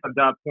 And I think at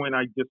that point,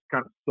 I just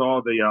kind of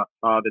saw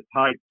the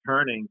tide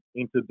turning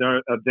into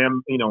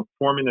them,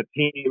 forming a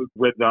team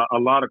with a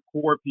lot of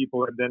core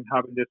people, and then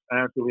having this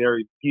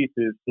ancillary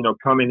pieces,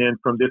 coming in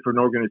from different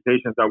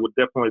organizations that would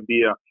definitely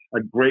be a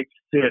great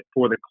fit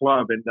for the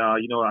club. And,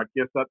 I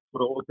guess that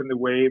sort of opened the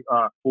way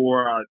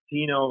for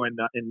Tino and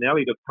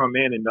Nelly to come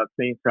in that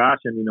same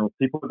fashion.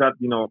 People that,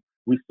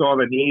 we saw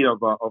the need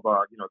of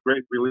a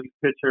great relief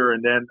pitcher,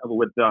 and then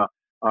with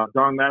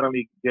Don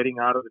Mattingly getting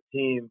out of the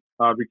team,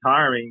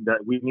 retiring, that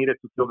we needed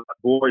to fill that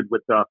void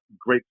with a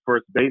great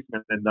first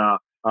baseman.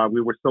 And we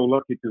were so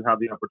lucky to have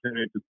the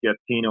opportunity to get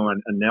Tino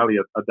and Nelly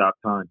at that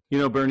time.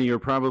 Bernie, you're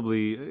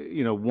probably,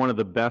 one of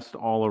the best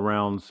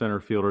all-around center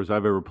fielders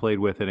I've ever played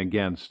with and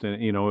against.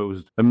 And, it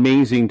was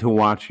amazing to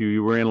watch you.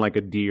 You were in like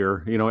a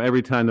deer.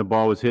 Every time the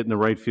ball was hitting the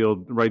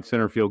right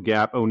center field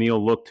gap,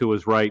 O'Neill looked to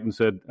his right and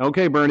said,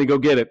 okay, Bernie, go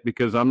get it,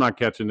 because I'm not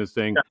catching this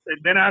thing. And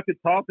then I had to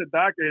toss it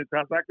back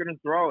because I couldn't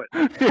throw it.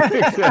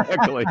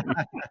 Exactly.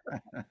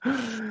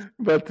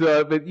 But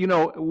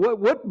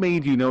what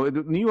made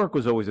New York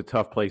was always a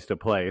tough place to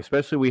play.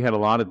 Especially, we had a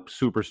lot of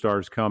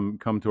superstars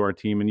come to our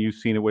team, and you've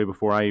seen it way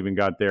before I even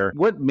got there.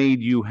 What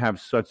made you have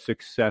such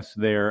success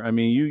there? I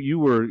mean, you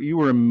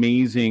were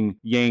amazing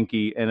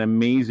Yankee, an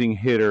amazing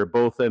hitter,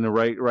 both in the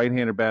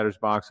right-handed batter's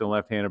box and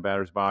left-handed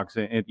batter's box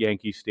at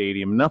Yankee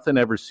Stadium. Nothing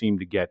ever seemed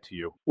to get to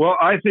you. Well,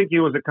 I think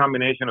it was a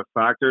combination of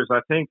factors.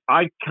 I think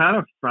I kind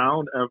of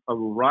found a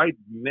right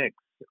mix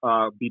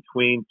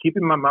between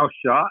keeping my mouth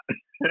shut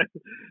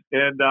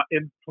and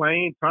in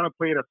trying to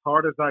play it as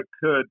hard as I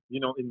could.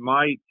 In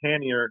my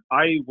tenure,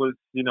 I was,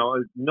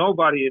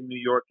 nobody in New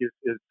York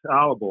is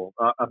fallible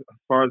as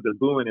far as the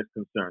booing is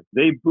concerned.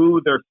 They boo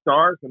their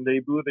stars, and they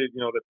boo the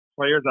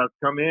players that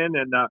come in,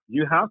 and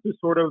you have to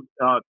sort of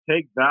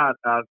take that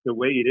as the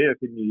way it is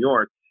in New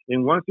York.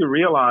 And once you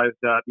realize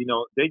that,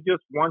 they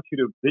just want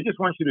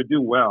you to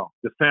do well.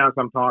 The fans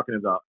I'm talking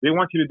about, they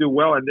want you to do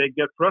well, and they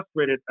get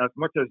frustrated as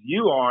much as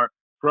you are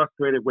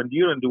frustrated when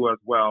you don't do as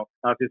well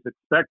as is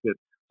expected.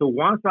 So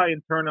once I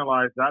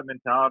internalized that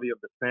mentality of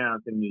the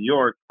fans in New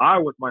York, I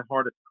was my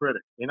hardest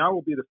critic, and I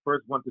will be the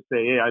first one to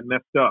say, "Hey, I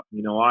messed up.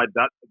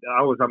 That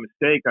was a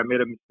mistake. I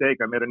made a mistake.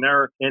 I made an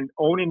error." And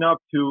owning up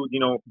to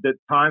the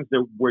times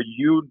where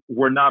you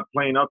were not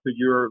playing up to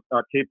your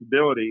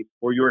capability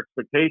or your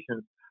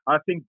expectations, I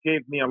think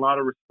gave me a lot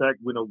of respect,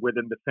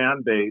 within the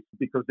fan base,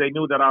 because they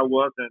knew that I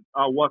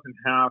wasn't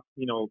half,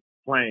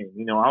 playing.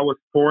 I was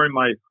pouring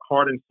my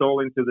heart and soul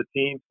into the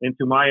team,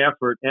 into my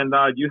effort. And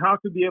you have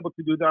to be able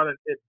to do that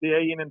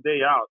day in and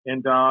day out.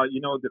 And,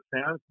 the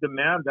fans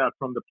demand that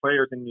from the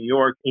players in New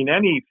York in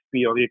any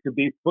field. It could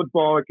be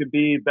football, it could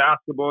be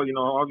basketball,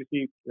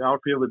 obviously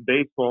outfield and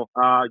baseball.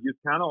 You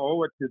kind of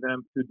owe it to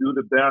them to do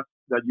the best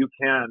that you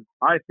can.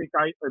 I think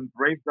I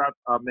embraced that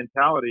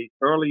mentality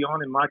early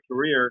on in my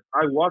career.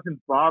 I wasn't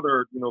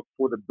bothered,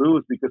 for the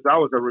boos, because that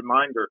was a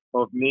reminder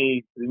of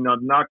me,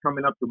 not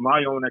coming up to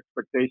my own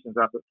expectations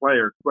as a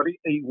player. But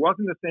it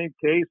wasn't the same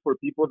case for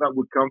people that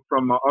would come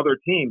from other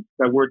teams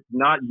that were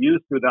not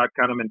used to that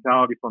kind of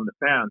mentality from the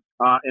fans.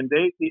 And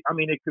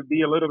it could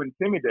be a little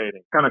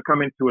intimidating, kind of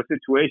come into a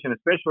situation,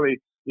 especially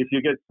if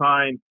you get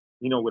signed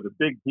with a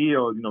big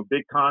deal,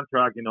 big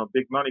contract,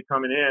 big money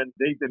coming in.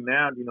 They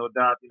demand,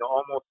 that,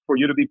 almost for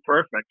you to be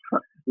perfect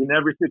in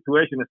every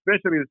situation,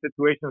 especially the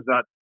situations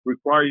that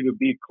require you to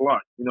be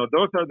clutch.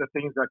 Those are the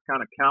things that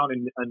kind of count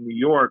in New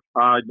York,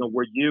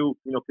 where you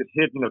could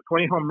hit,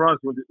 20 home runs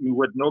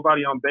with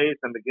nobody on base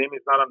and the game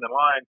is not on the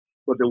line.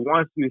 But the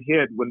ones you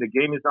hit when the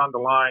game is on the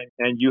line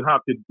and you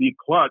have to be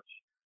clutch,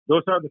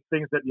 those are the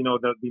things that,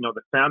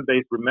 the fan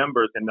base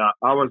remembers. And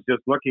I was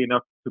just lucky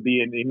enough to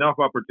be in enough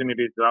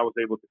opportunities that I was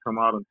able to come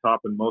out on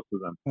top in most of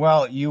them.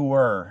 Well, you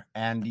were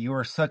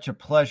such a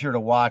pleasure to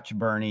watch,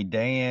 Bernie,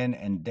 day in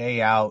and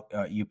day out.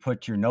 You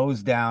put your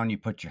nose down, you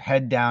put your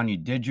head down, you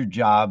did your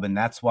job. And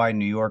that's why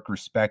New York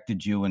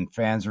respected you, and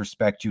fans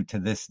respect you to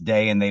this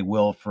day. And they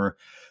will for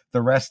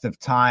the rest of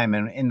time.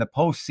 And in the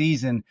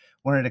postseason,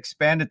 when it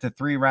expanded to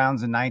 3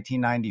 rounds in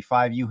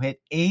 1995, you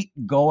hit 8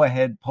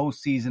 go-ahead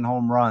postseason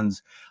home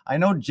runs. I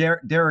know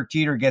Derek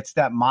Jeter gets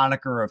that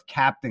moniker of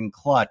Captain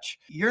Clutch.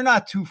 You're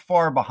not too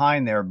far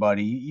behind there,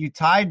 buddy. You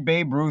tied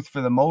Babe Ruth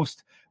for the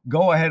most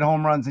go-ahead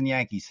home runs in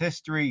Yankees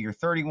history. Your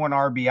 31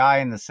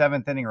 RBI in the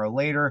 7th inning or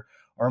later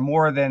are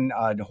more than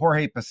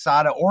Jorge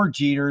Posada or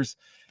Jeter's.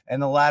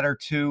 And the latter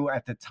two,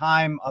 at the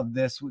time of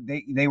this,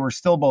 they were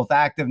still both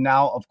active,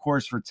 now, of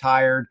course,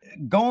 retired.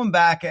 Going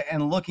back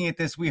and looking at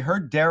this, we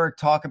heard Derek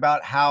talk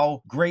about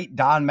how great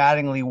Don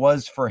Mattingly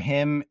was for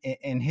him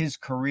in his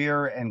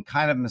career and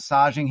kind of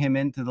massaging him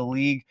into the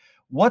league.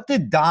 What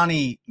did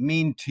Donnie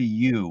mean to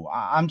you?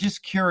 I'm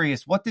just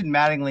curious, what did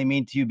Mattingly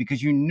mean to you?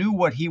 Because you knew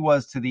what he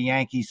was to the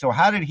Yankees. So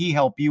how did he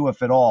help you,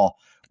 if at all,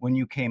 when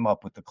you came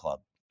up with the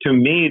club? To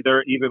me,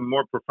 they're even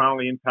more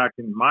profoundly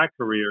impacting my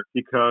career,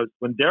 because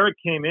when Derek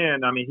came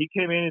in, I mean, he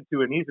came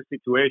into an easy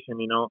situation.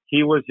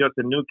 He was just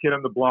a new kid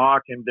on the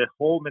block, and the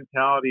whole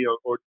mentality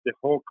or the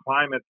whole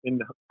climate in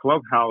the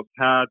clubhouse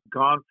had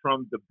gone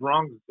from the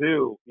Bronx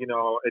Zoo, in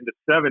the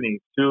 70s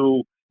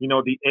to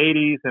the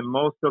 80s and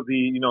most of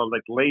the,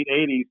 like late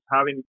 80s,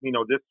 having,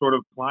 this sort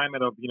of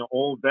climate of,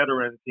 old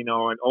veterans,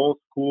 and old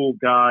school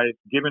guys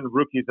giving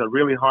rookies a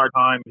really hard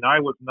time. And I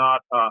was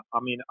not,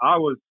 I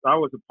was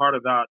a part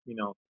of that,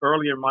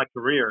 earlier in my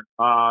career.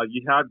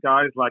 You had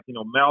guys like,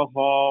 Mel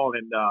Hall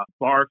and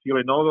Barfield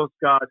and all those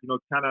guys,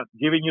 kind of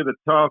giving you the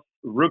tough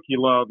rookie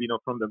love,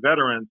 from the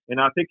veterans. And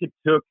I think it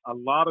took a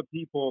lot of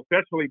people,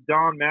 especially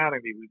Don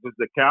Mattingly, who was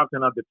the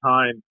captain at the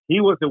time.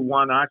 He was the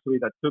one actually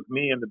that took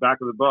me in the back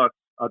of the bus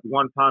at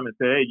one time and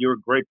say, hey, you're a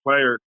great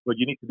player, but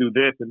you need to do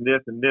this and this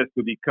and this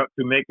to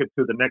make it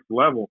to the next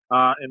level.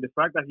 And the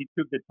fact that he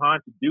took the time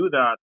to do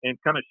that and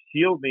kind of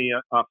shield me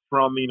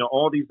from,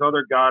 all these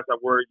other guys that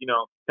were,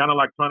 kind of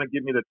like trying to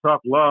give me the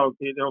tough love,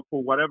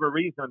 for whatever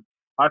reason,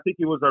 I think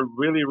it was a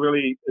really,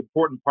 really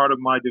important part of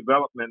my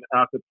development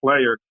as a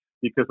player,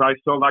 because I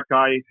felt like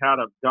I had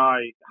a guy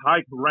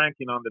high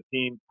ranking on the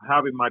team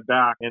having my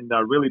back and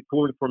really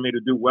pulling for me to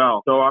do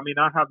well. So, I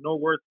have no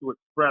words to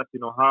express,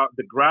 how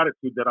the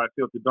gratitude that I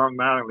feel to Don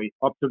Mattingly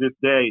up to this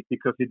day,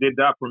 because he did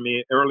that for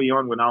me early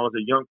on when I was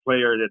a young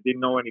player that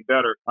didn't know any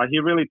better. He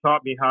really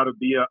taught me how to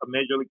be a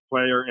major league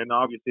player and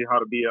obviously how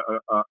to be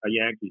a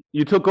Yankee.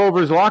 You took over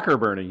his locker,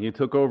 Bernie. You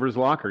took over his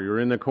locker. You were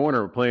in the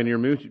corner playing your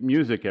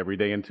music every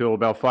day until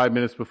about 5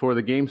 minutes before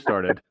the game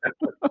started.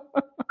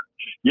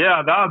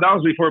 Yeah, that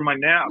was before my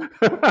nap.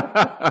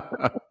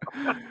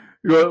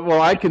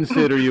 Well, I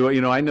consider you,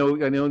 I know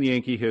the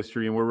Yankee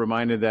history, and we're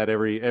reminded that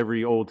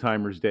every old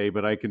timers day,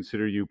 but I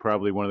consider you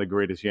probably one of the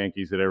greatest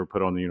Yankees that ever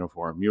put on the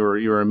uniform.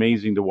 You're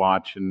amazing to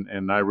watch,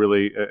 and I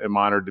really am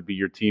honored to be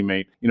your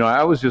teammate.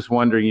 I was just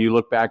wondering, you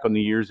look back on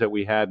the years that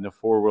we had in the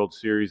 4 World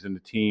Series and the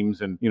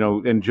teams, and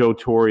and Joe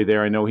Torre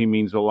there, I know he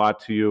means a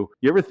lot to you.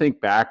 You ever think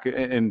back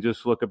and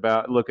just look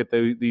at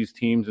these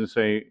teams and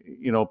say,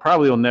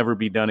 probably will never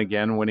be done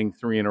again, winning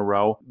 3 in a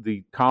row.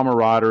 The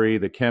camaraderie,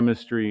 the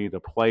chemistry, the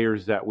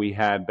players that we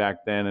had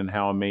back then, and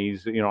how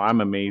amazed, I'm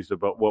amazed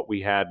about what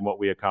we had and what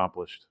we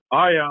accomplished.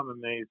 I am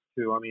amazed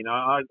too.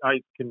 I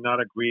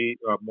cannot agree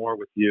more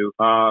with you,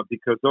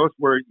 because those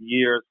were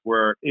years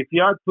where if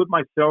you had put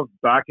myself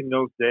back in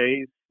those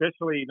days,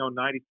 especially,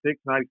 96,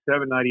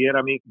 97,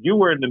 98, you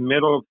were in the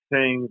middle of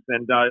things,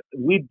 and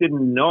we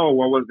didn't know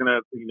what was going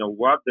to,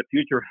 what the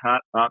future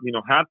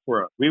had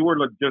for us. We were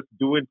just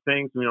doing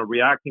things,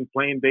 reacting,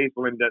 playing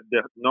baseball, and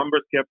the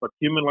numbers kept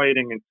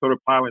accumulating and sort of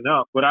piling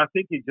up. But I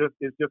think it's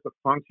just a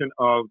function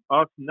of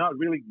us not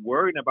really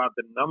worrying about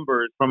the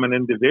numbers from an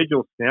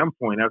individual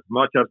standpoint as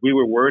much as we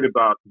were worried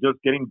about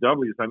just getting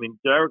W's.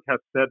 Derek has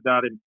said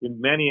that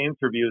in many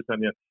interviews,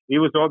 and it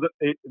was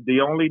the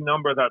only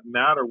number that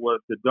mattered was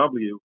the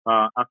W,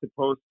 as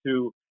opposed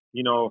to,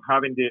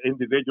 having the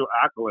individual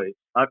accolades.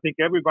 I think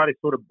everybody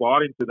sort of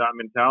bought into that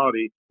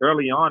mentality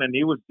early on, and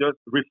it was just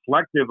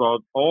reflective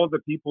of all the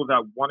people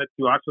that wanted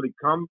to actually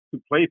come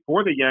to play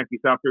for the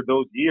Yankees after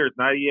those years,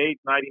 98,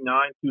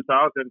 99,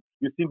 2000.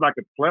 It seemed like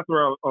a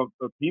plethora of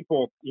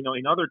people,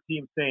 in other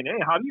teams saying,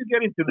 hey, how do you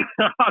get into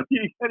that? How do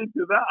you get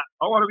into that?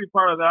 I want to be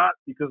part of that,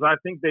 because I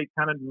think they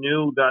kind of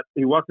knew that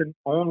it wasn't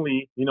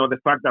only, the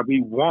fact that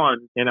we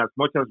won, and as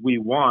much as we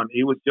won,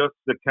 it was just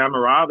the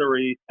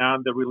camaraderie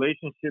and the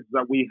relationships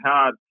that we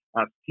had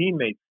as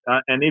teammates.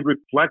 And it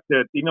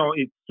reflected,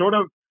 it sort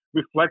of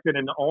reflected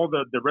in all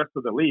the rest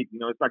of the league.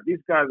 It's like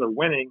these guys are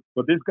winning,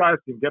 but these guys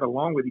can get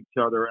along with each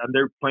other, and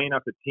they're playing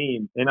as a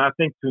team. And I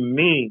think, to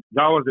me,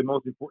 that was the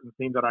most important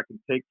thing that I can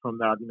take from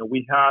that.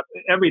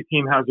 Every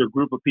team has their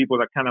group of people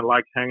that kind of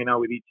like hanging out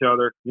with each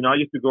other. I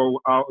used to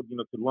go out,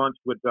 to lunch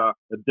with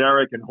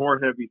Derek and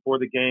Jorge before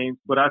the games.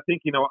 But I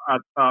think,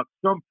 at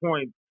some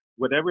point,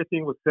 when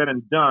everything was said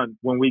and done,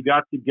 when we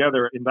got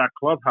together in that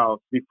clubhouse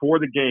before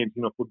the games,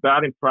 for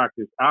batting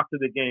practice, after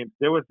the game,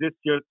 there was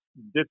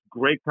this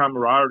great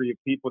camaraderie of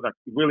people that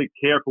really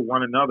care for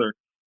one another.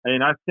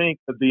 And I think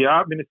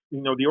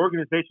the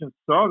organization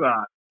saw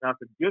that as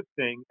a good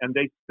thing, and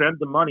they spent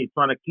the money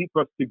trying to keep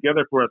us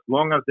together for as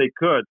long as they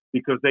could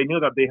because they knew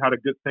that they had a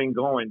good thing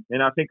going.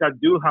 And I think I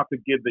do have to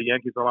give the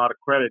Yankees a lot of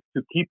credit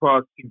to keep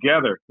us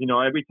together.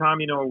 Every time,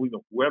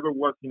 whoever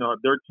was,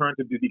 their turn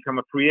to become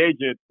a free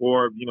agent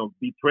or,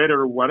 be traded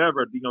or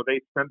whatever, they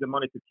spent the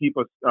money to keep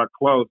us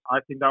close. I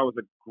think that was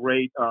a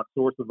great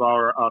source of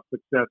our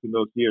success in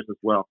those years as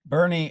well.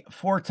 Bernie,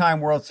 4-time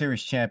World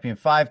Series champion,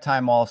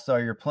 5-time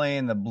All-Star. You're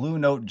playing the Blue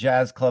Note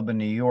Jazz Club in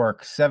New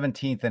York,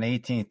 17th and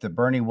 18th, the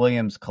Bernie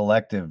Williams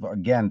Collective.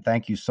 Again,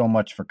 thank you so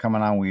much for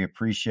coming on. We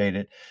appreciate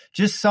it.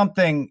 Just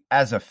something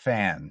as a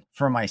fan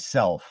for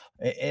myself.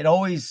 It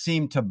always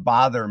seemed to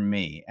bother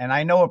me. And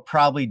I know it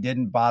probably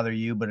didn't bother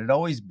you, but it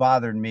always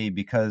bothered me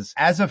because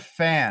as a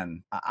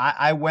fan,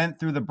 I went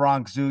through the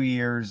Bronx Zoo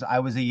years. I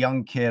was a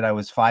young kid. I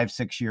was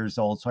 5-6 years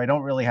old. So I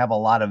don't really have a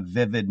lot of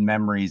vivid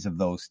memories of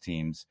those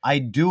teams. I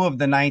do of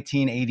the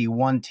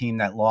 1981 team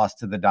that lost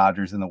to the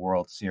Dodgers in the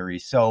World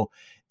Series. So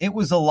it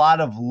was a lot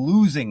of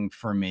losing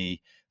for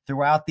me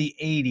throughout the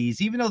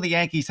 80s. Even though the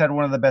Yankees had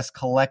one of the best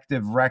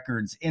collective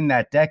records in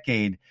that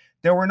decade,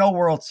 there were no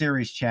World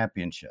Series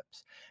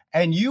championships.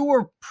 And you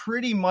were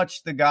pretty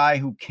much the guy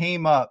who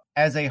came up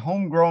as a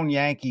homegrown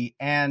Yankee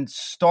and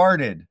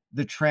started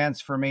the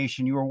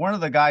transformation. You were one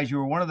of the guys, you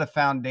were one of the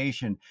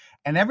foundation.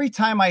 And every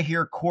time I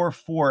hear Core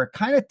 4, it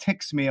kind of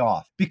ticks me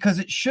off because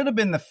it should have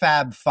been the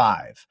Fab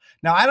 5.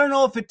 Now, I don't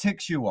know if it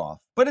ticks you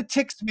off, but it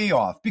ticks me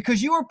off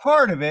because you were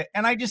part of it.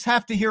 And I just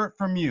have to hear it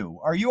from you.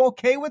 Are you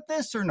okay with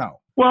this or no?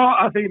 Well,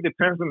 I think it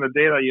depends on the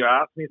day that you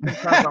ask me.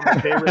 Sometimes I'm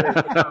okay with it,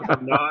 sometimes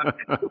I'm not.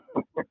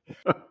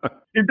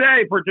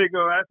 Today,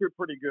 particularly, I feel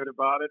pretty good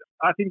about it.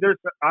 I think there's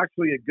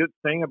actually a good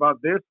thing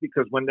about this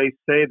because when they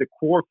say the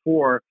Core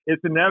 4,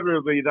 it's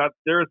inevitably that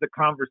there's a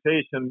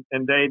conversation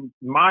and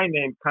my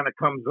name kind of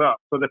comes up.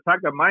 So the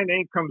fact that my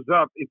name comes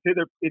up, it's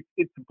either it's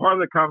a part of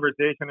the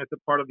conversation, it's a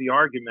part of the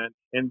argument,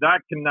 and that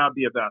cannot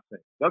be a bad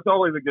thing. That's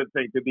always a good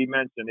thing to be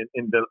mentioned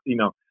in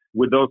the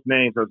with those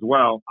names as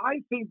well.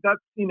 I think that's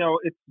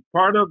it's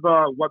part of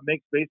what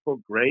makes baseball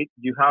great.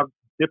 You have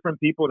different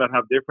people that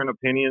have different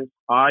opinions.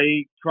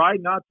 I try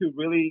not to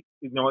really,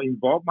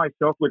 involve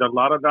myself with a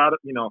lot of that,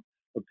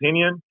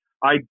 opinion.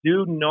 I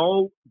do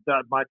know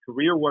that my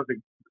career was,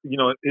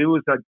 it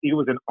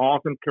was an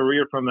awesome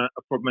career from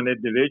an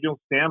individual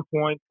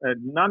standpoint,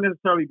 not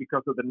necessarily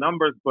because of the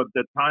numbers, but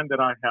the time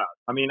that I had.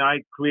 I mean, I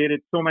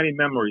created so many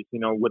memories,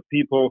 with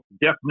people,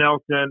 Jeff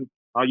Nelson.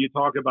 You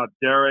talk about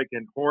Derek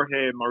and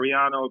Jorge,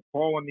 Mariano,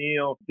 Paul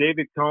O'Neill,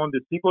 David Cone,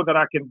 the people that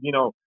I can,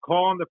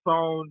 call on the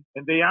phone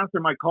and they answer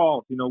my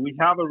calls. We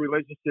have a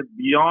relationship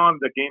beyond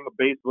the game of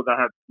baseball that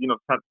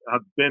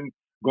has been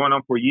going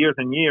on for years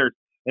and years.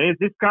 And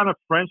it's this kind of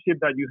friendship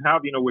that you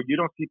have, where you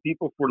don't see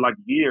people for like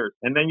years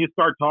and then you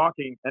start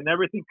talking and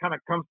everything kind of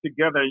comes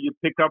together. You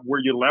pick up where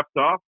you left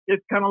off.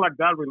 It's kind of like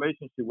that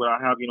relationship where I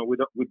have,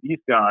 with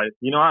these guys.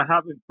 I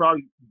haven't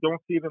probably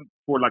don't see them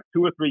for like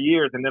 2 or 3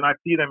 years. And then I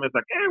see them, it's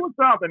like, hey, what's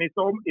up? And it's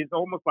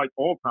almost like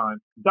all time.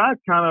 That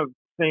kind of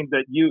thing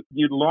that you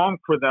long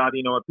for that,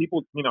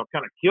 people,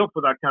 kind of kill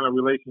for that kind of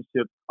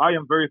relationship. I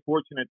am very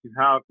fortunate to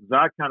have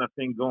that kind of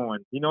thing going.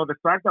 The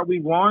fact that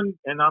we won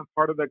and I'm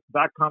part of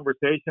that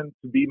conversation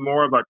to be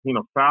more of a,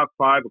 Fab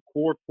 5, a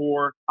Core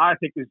 4, I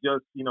think is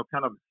just,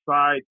 kind of a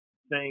side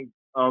thing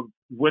of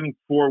winning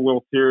 4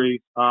 World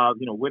Series,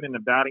 winning the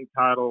batting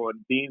title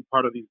and being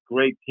part of these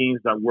great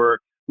teams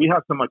we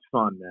have so much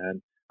fun,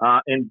 man.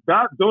 And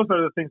those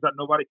are the things that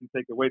nobody can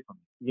take away from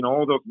me.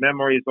 All those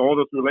memories, all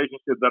those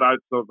relationships that I've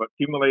sort of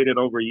accumulated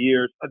over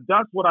years.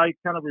 That's what I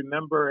kind of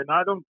remember. And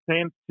I don't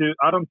tend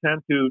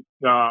to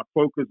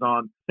focus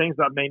on things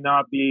that may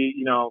not be,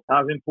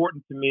 as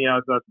important to me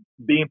as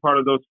being part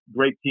of those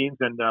great teams.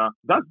 And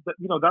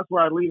that's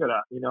where I leave it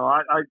at.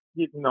 I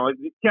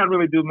can't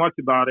really do much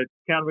about it.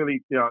 Can't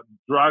really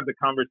drive the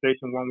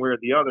conversation one way or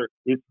the other.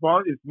 It's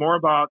more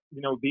about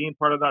being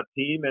part of that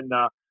team and.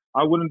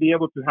 I wouldn't be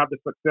able to have the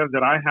success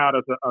that I had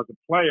as a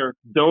player.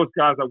 Those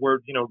guys that were,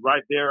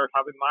 right there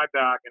having my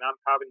back and I'm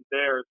having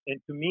theirs.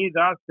 And to me,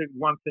 that's the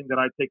one thing that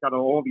I take out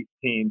of all these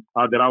teams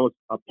that I was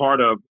a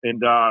part of.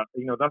 And,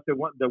 that's the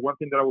one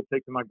thing that I will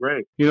take to my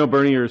grave.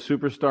 Bernie, you're a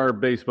superstar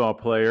baseball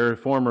player,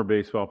 former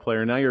baseball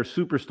player. Now you're a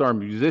superstar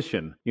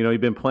musician.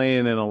 You've been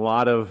playing in a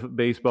lot of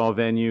baseball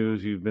venues.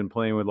 You've been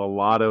playing with a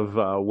lot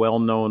of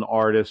well-known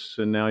artists.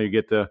 And now you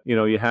get to,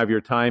 you have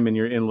your time and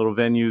you're in little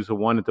venues, the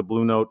one at the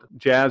Blue Note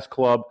Jazz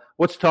Club.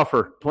 What's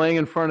tougher, playing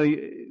in front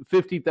of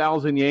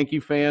 50,000 Yankee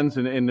fans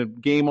and the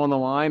game on the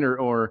line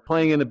or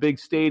playing in a big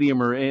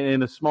stadium or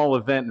in a small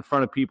event in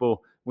front of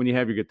people when you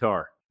have your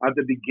guitar? At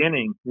the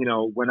beginning,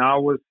 when I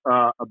was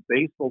a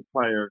baseball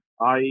player,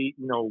 I,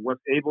 was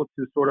able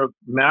to sort of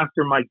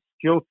master my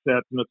skill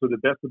set, to the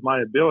best of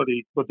my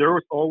ability. But there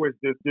was always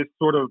this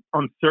sort of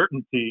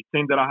uncertainty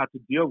thing that I had to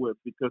deal with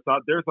because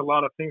there's a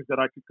lot of things that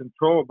I could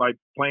control by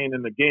playing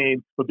in the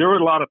game, but there were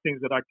a lot of things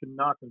that I could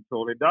not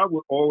control. And that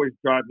would always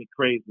drive me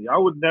crazy. I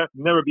would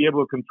never be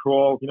able to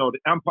control, the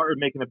umpire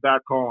making a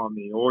bad call on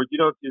me, or,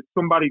 just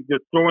somebody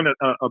just throwing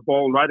a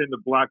ball right in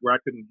the black where I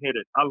couldn't hit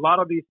it. A lot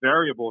of these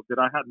variables that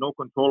I had no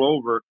control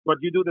over, but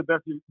you do the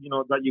best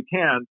that you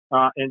can,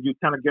 and you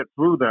kind of get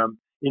through them.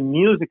 In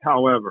music,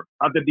 however,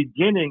 at the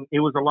beginning,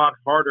 it was a lot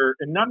harder,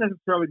 and not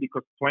necessarily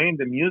because playing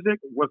the music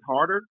was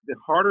harder. The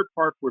harder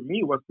part for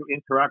me was to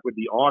interact with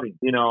the audience,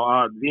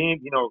 being,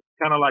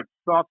 kind of like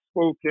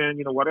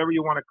soft-spoken, whatever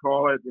you want to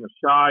call it,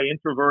 shy,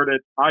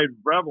 introverted. I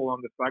revel on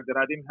the fact that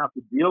I didn't have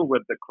to deal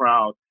with the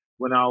crowd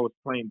when I was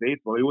playing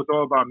baseball. It was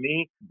all about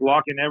me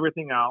blocking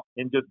everything out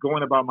and just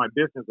going about my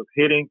business of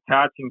hitting,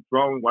 catching,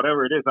 throwing,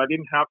 whatever it is. I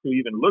didn't have to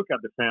even look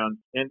at the fans,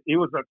 and it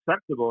was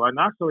acceptable and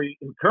actually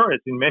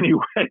encouraged in many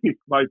ways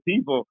by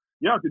people.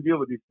 You have to deal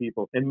with these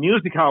people. In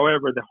music,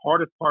 however, the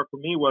hardest part for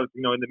me was,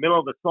 in the middle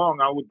of the song,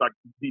 I would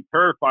be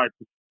terrified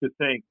to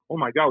think, oh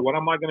my God, what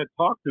am I going to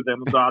talk to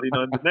them about? In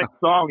the next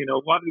song,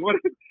 what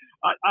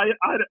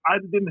I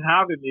didn't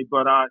have in me,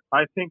 but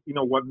I think,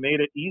 what made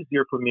it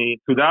easier for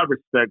me to that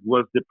respect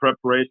was the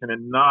preparation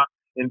and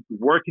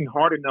working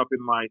hard enough in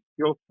my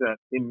skill set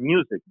in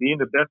music, being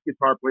the best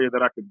guitar player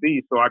that I could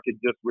be so I could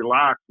just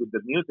relax with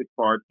the music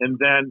part and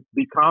then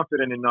be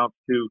confident enough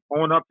to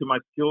own up to my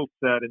skill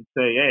set and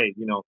say, hey,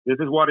 this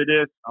is what it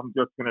is. I'm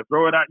just going to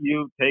throw it at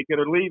you, take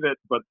it or leave it.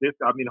 But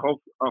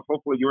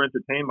hopefully you're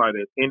entertained by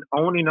this. And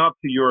owning up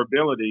to your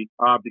ability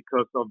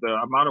because of the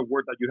amount of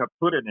work that you have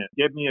put in it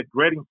gave me a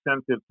great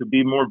incentive to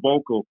be more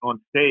vocal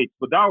on stage.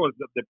 But that was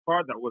the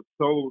part that was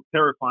so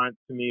terrifying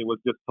to me,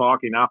 was just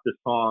talking after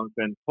songs.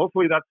 And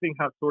hopefully that thing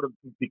has sort of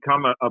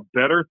become a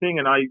better thing,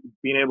 and I've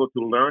been able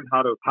to learn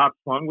how to have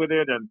fun with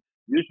it. And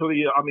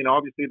usually,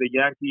 obviously the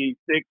Yankee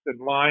sticks and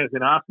lines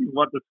and asking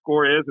what the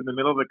score is in the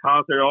middle of the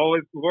concert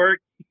always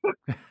works.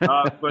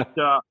 But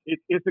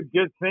it's a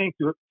good thing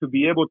to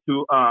be able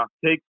to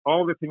take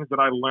all the things that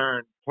I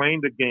learned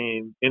playing the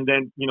game and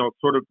then,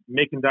 sort of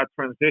making that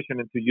transition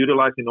into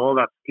utilizing all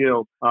that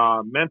skill,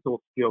 mental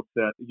skill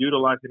set,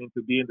 utilizing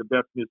into being the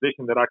best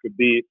musician that I could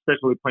be,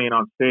 especially playing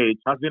on stage,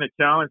 has been a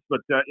challenge, but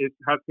it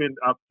has been,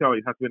 I'll tell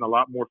you, it has been a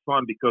lot more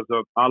fun because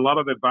of a lot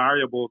of the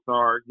variables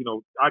are,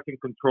 I can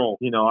control,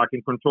 I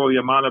can control the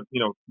amount of,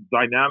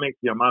 dynamics,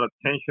 the amount of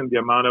tension, the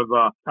amount of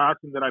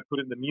passion that I put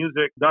in the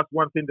music. That's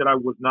one thing that I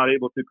was not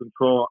able to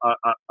control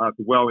as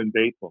well in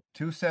baseball.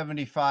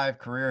 275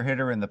 career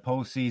hitter in the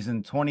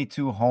postseason,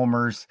 22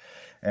 homers,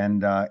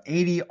 and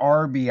 80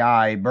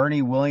 RBI.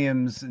 Bernie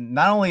Williams,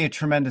 not only a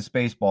tremendous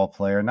baseball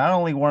player, not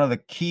only one of the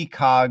key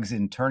cogs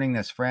in turning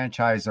this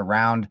franchise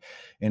around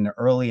in the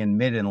early and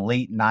mid and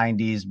late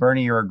 90s.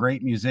 Bernie, you're a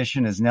great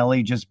musician, as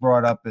Nelly just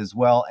brought up as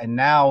well. And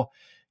now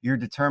you're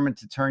determined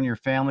to turn your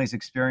family's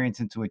experience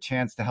into a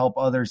chance to help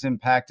others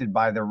impacted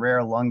by the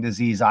rare lung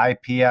disease,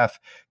 IPF.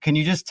 Can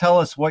you just tell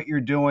us what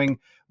you're doing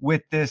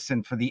with this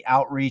and for the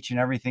outreach and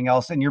everything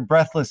else, and your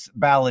Breathless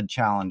Ballad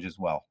Challenge as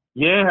well?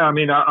 Yeah,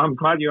 I'm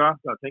glad you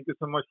asked that. Thank you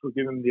so much for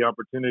giving me the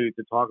opportunity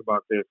to talk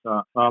about this.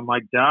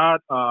 My dad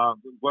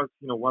was,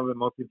 one of the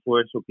most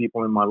influential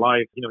people in my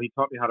life. He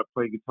taught me how to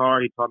play guitar.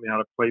 He taught me how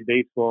to play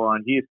baseball,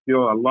 and he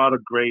instilled a lot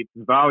of great,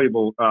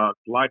 valuable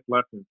life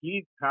lessons.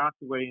 He passed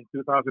away in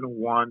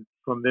 2001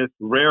 from this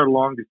rare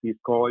lung disease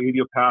called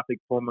idiopathic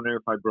pulmonary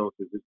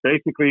fibrosis. It's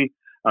basically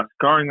a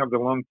scarring of the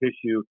lung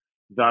tissue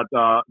that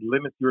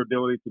limits your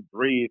ability to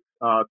breathe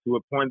to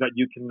a point that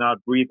you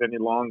cannot breathe any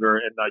longer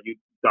and that you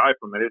die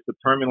from it. It's a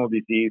terminal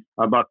disease,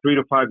 about 3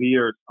 to 5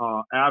 years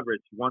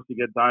average once you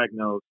get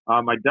diagnosed.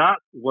 My dad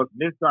was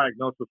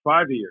misdiagnosed for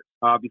 5 years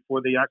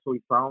before they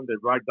actually found the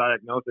right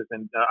diagnosis.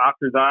 And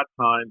after that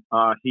time,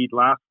 he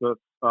lasted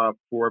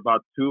for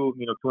about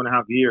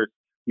 2.5 years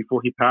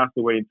before he passed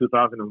away in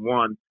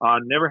 2001.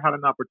 Never had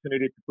an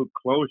opportunity to put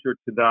closure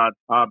to that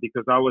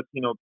because I was,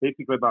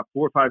 basically about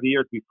 4 or 5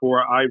 years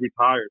before I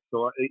retired.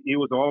 So it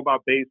was all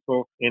about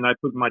baseball, and I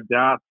put my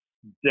dad's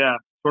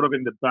death sort of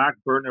in the back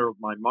burner of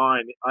my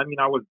mind. I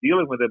was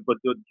dealing with it, but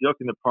just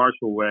in a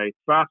partial way.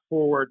 Fast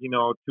forward,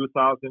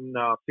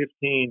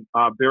 2015,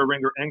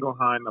 Boehringer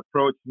Ingelheim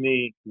approached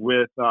me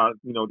with,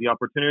 the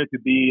opportunity to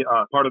be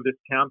part of this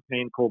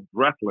campaign called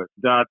Breathless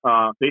that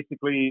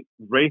basically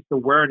raised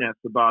awareness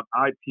about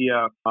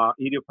IPF,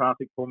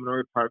 idiopathic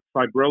pulmonary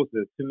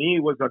fibrosis. To me,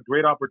 it was a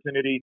great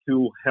opportunity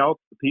to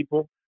help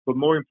people, but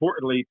more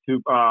importantly,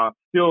 to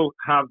still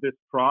have this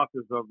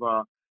process of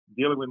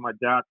dealing with my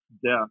dad's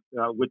death,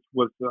 which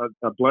was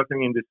a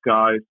blessing in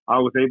disguise. I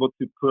was able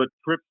to put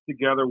trips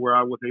together where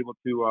I was able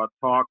to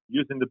talk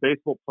using the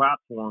baseball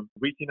platform,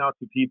 reaching out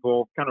to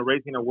people, kind of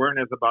raising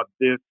awareness about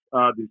this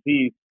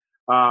disease.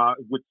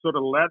 which sort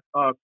of led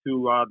us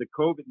to the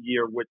COVID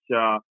year, which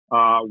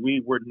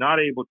we were not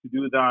able to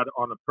do that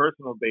on a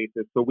personal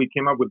basis. So we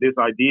came up with this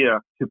idea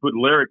to put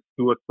lyrics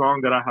to a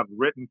song that I have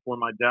written for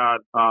my dad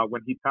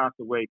when he passed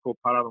away, called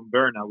Para Don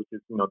Berna, which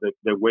is,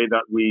 the way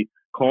that we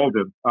called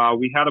him.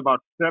 We had about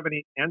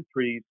 70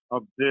 entries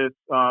of this,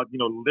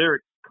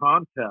 lyrics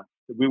contest.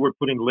 We were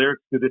putting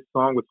lyrics to this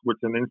song, which was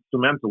an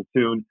instrumental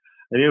tune.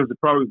 And it was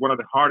probably one of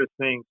the hardest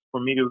things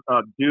for me to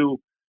do,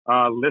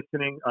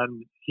 listening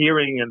and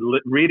hearing and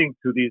reading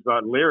to these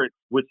lyrics,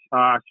 which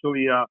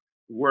actually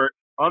were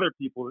other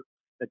people's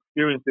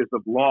experiences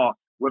of loss,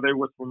 whether it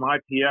was from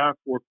IPF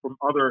or from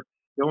other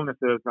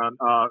illnesses and,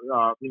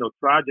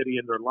 tragedy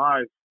in their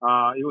lives.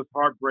 It was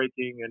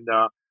heartbreaking and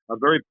a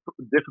very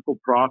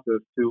difficult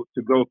process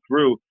to go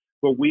through.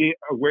 But we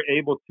were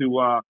able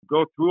to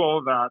go through all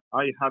of that.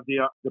 I had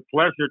the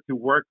pleasure to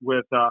work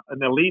with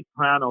an elite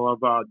panel of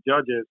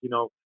judges,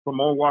 from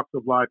all walks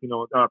of life.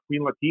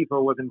 Queen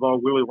Latifah was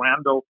involved, Willie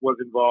Randolph was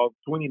involved,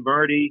 Sweeney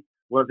Murdy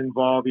was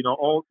involved.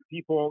 All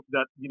people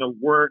that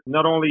were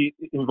not only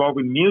involved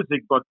in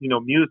music, but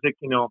music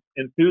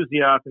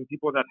enthusiasts and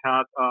people that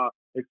had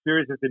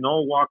experiences in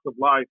all walks of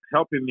life,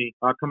 helping me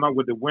come up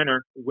with the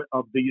winner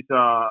of these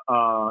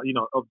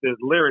of the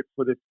lyrics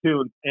for this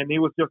tune. And it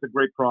was just a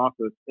great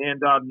process.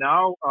 And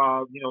now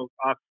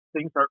as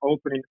things are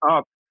opening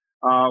up,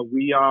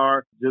 we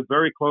are just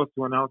very close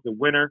to announce the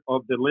winner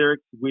of the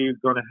lyrics. We're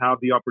going to have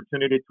the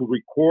opportunity to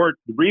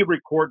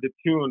re-record the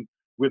tune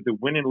with the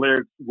winning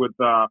lyrics with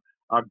a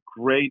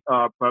great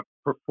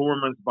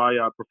performance by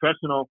a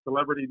professional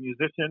celebrity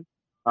musician,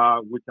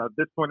 which at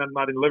this point I'm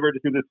not in liberty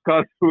to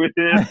discuss who it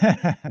is,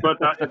 but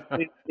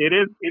it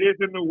is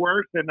in the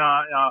works, and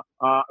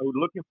we're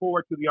looking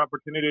forward to the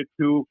opportunity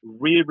to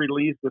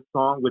re-release the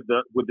song with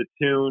the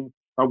tune.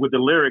 With the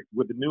lyric,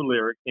 with the new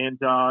lyric. And,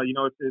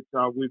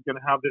 we're going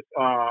to have this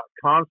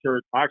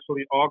concert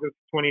actually August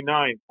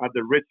 29th at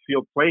the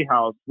Richfield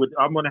Playhouse.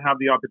 I'm going to have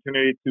the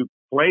opportunity to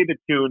play the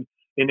tune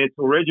in its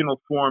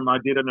original form. I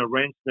did an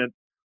arrangement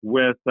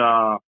with,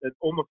 it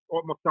almost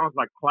sounds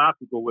like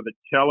classical, with a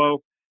cello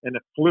and a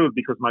flute,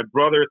 because my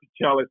brother is a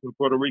cellist in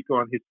Puerto Rico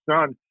and his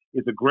son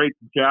is a great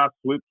jazz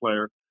flute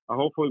player.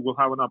 Hopefully we'll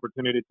have an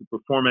opportunity to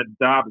perform it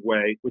that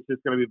way, which is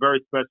going to be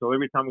very special.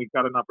 Every time we've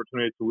got an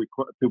opportunity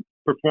to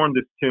perform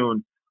this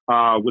tune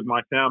with my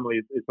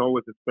family, it's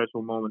always a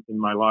special moment in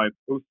my life.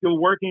 We're still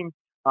working,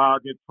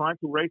 trying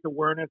to raise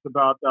awareness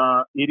about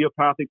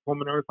idiopathic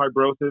pulmonary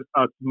fibrosis.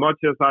 As much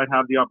as I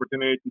have the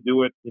opportunity to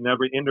do it in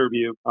every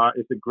interview,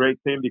 it's a great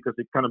thing because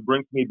it kind of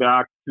brings me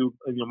back to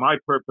my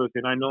purpose.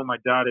 And I know my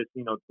dad is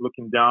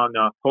looking down,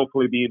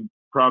 hopefully being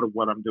proud of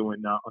what I'm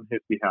doing on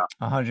his behalf.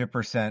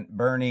 100%.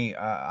 Bernie,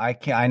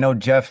 I know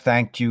Jeff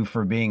thanked you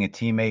for being a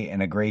teammate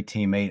and a great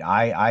teammate.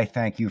 I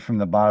thank you from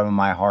the bottom of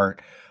my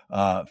heart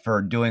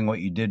for doing what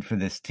you did for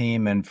this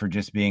team and for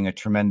just being a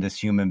tremendous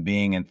human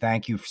being. And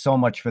thank you so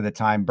much for the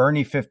time.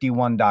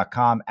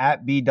 Bernie51.com,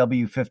 at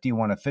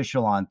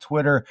BW51official on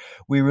Twitter.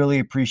 We really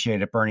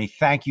appreciate it, Bernie.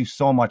 Thank you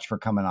so much for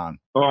coming on.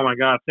 Oh my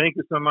God. Thank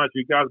you so much.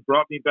 You guys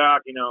brought me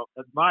back.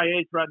 At my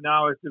age right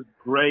now, it's just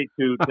great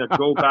to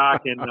go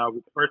back and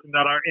with the person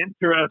that are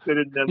interested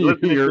in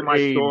listening to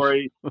my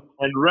story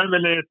and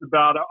reminisce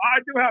about it. I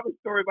do have a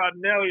story about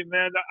Nelly,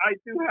 man. I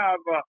do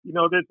have,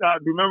 this,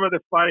 remember the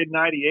fight in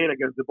 98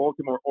 against the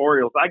Baltimore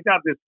Orioles? I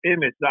got this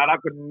image that I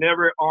could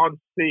never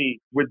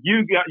unsee with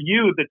you,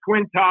 the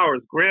Twin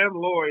Towers, Graham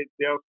Lloyd,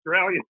 the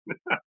Australian,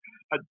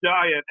 a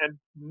giant, and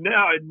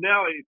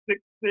Nelly,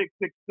 6'6",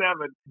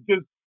 6'7",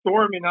 just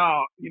storming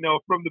out,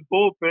 from the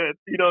bullpen,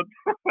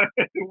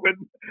 when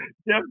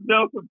Jeff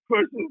Nelson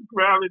pushes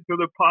Graham into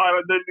the pile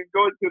and then he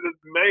goes to this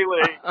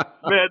melee.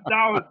 Man,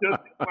 that was just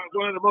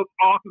one of the most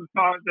awesome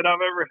times that I've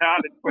ever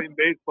had in playing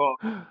baseball.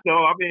 So,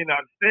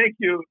 thank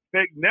you.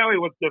 Nelly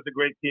was just a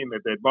great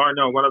teammate, bar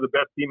none, one of the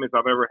best teammates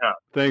I've ever had.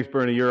 Thanks,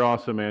 Bernie. You're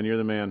awesome, man. You're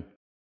the man.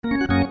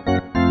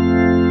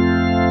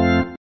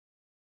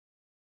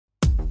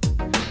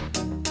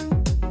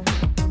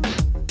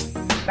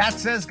 That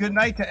says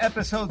goodnight to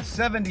episode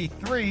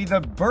 73,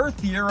 the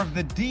birth year of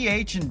the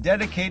DH and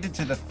dedicated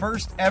to the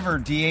first ever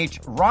DH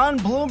Ron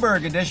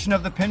Bloomberg edition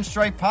of the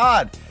Pinstripe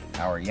Pod,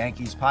 our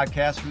Yankees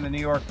podcast from the New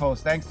York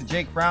Post. Thanks to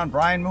Jake Brown,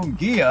 Brian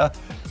Munguia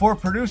for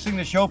producing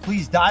the show.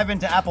 Please dive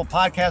into Apple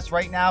Podcasts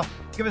right now.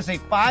 Give us a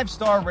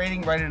 5-star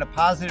rating, write in a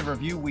positive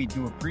review. We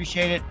do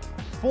appreciate it.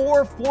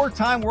 For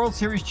four-time World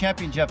Series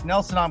champion Jeff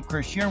Nelson, I'm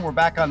Chris Sheeran. We're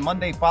back on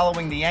Monday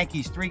following the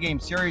Yankees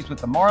 3-game series with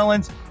the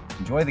Marlins.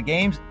 Enjoy the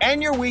games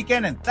and your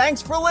weekend, and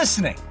thanks for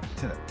listening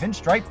to the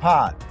Pinstripe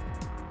Pod.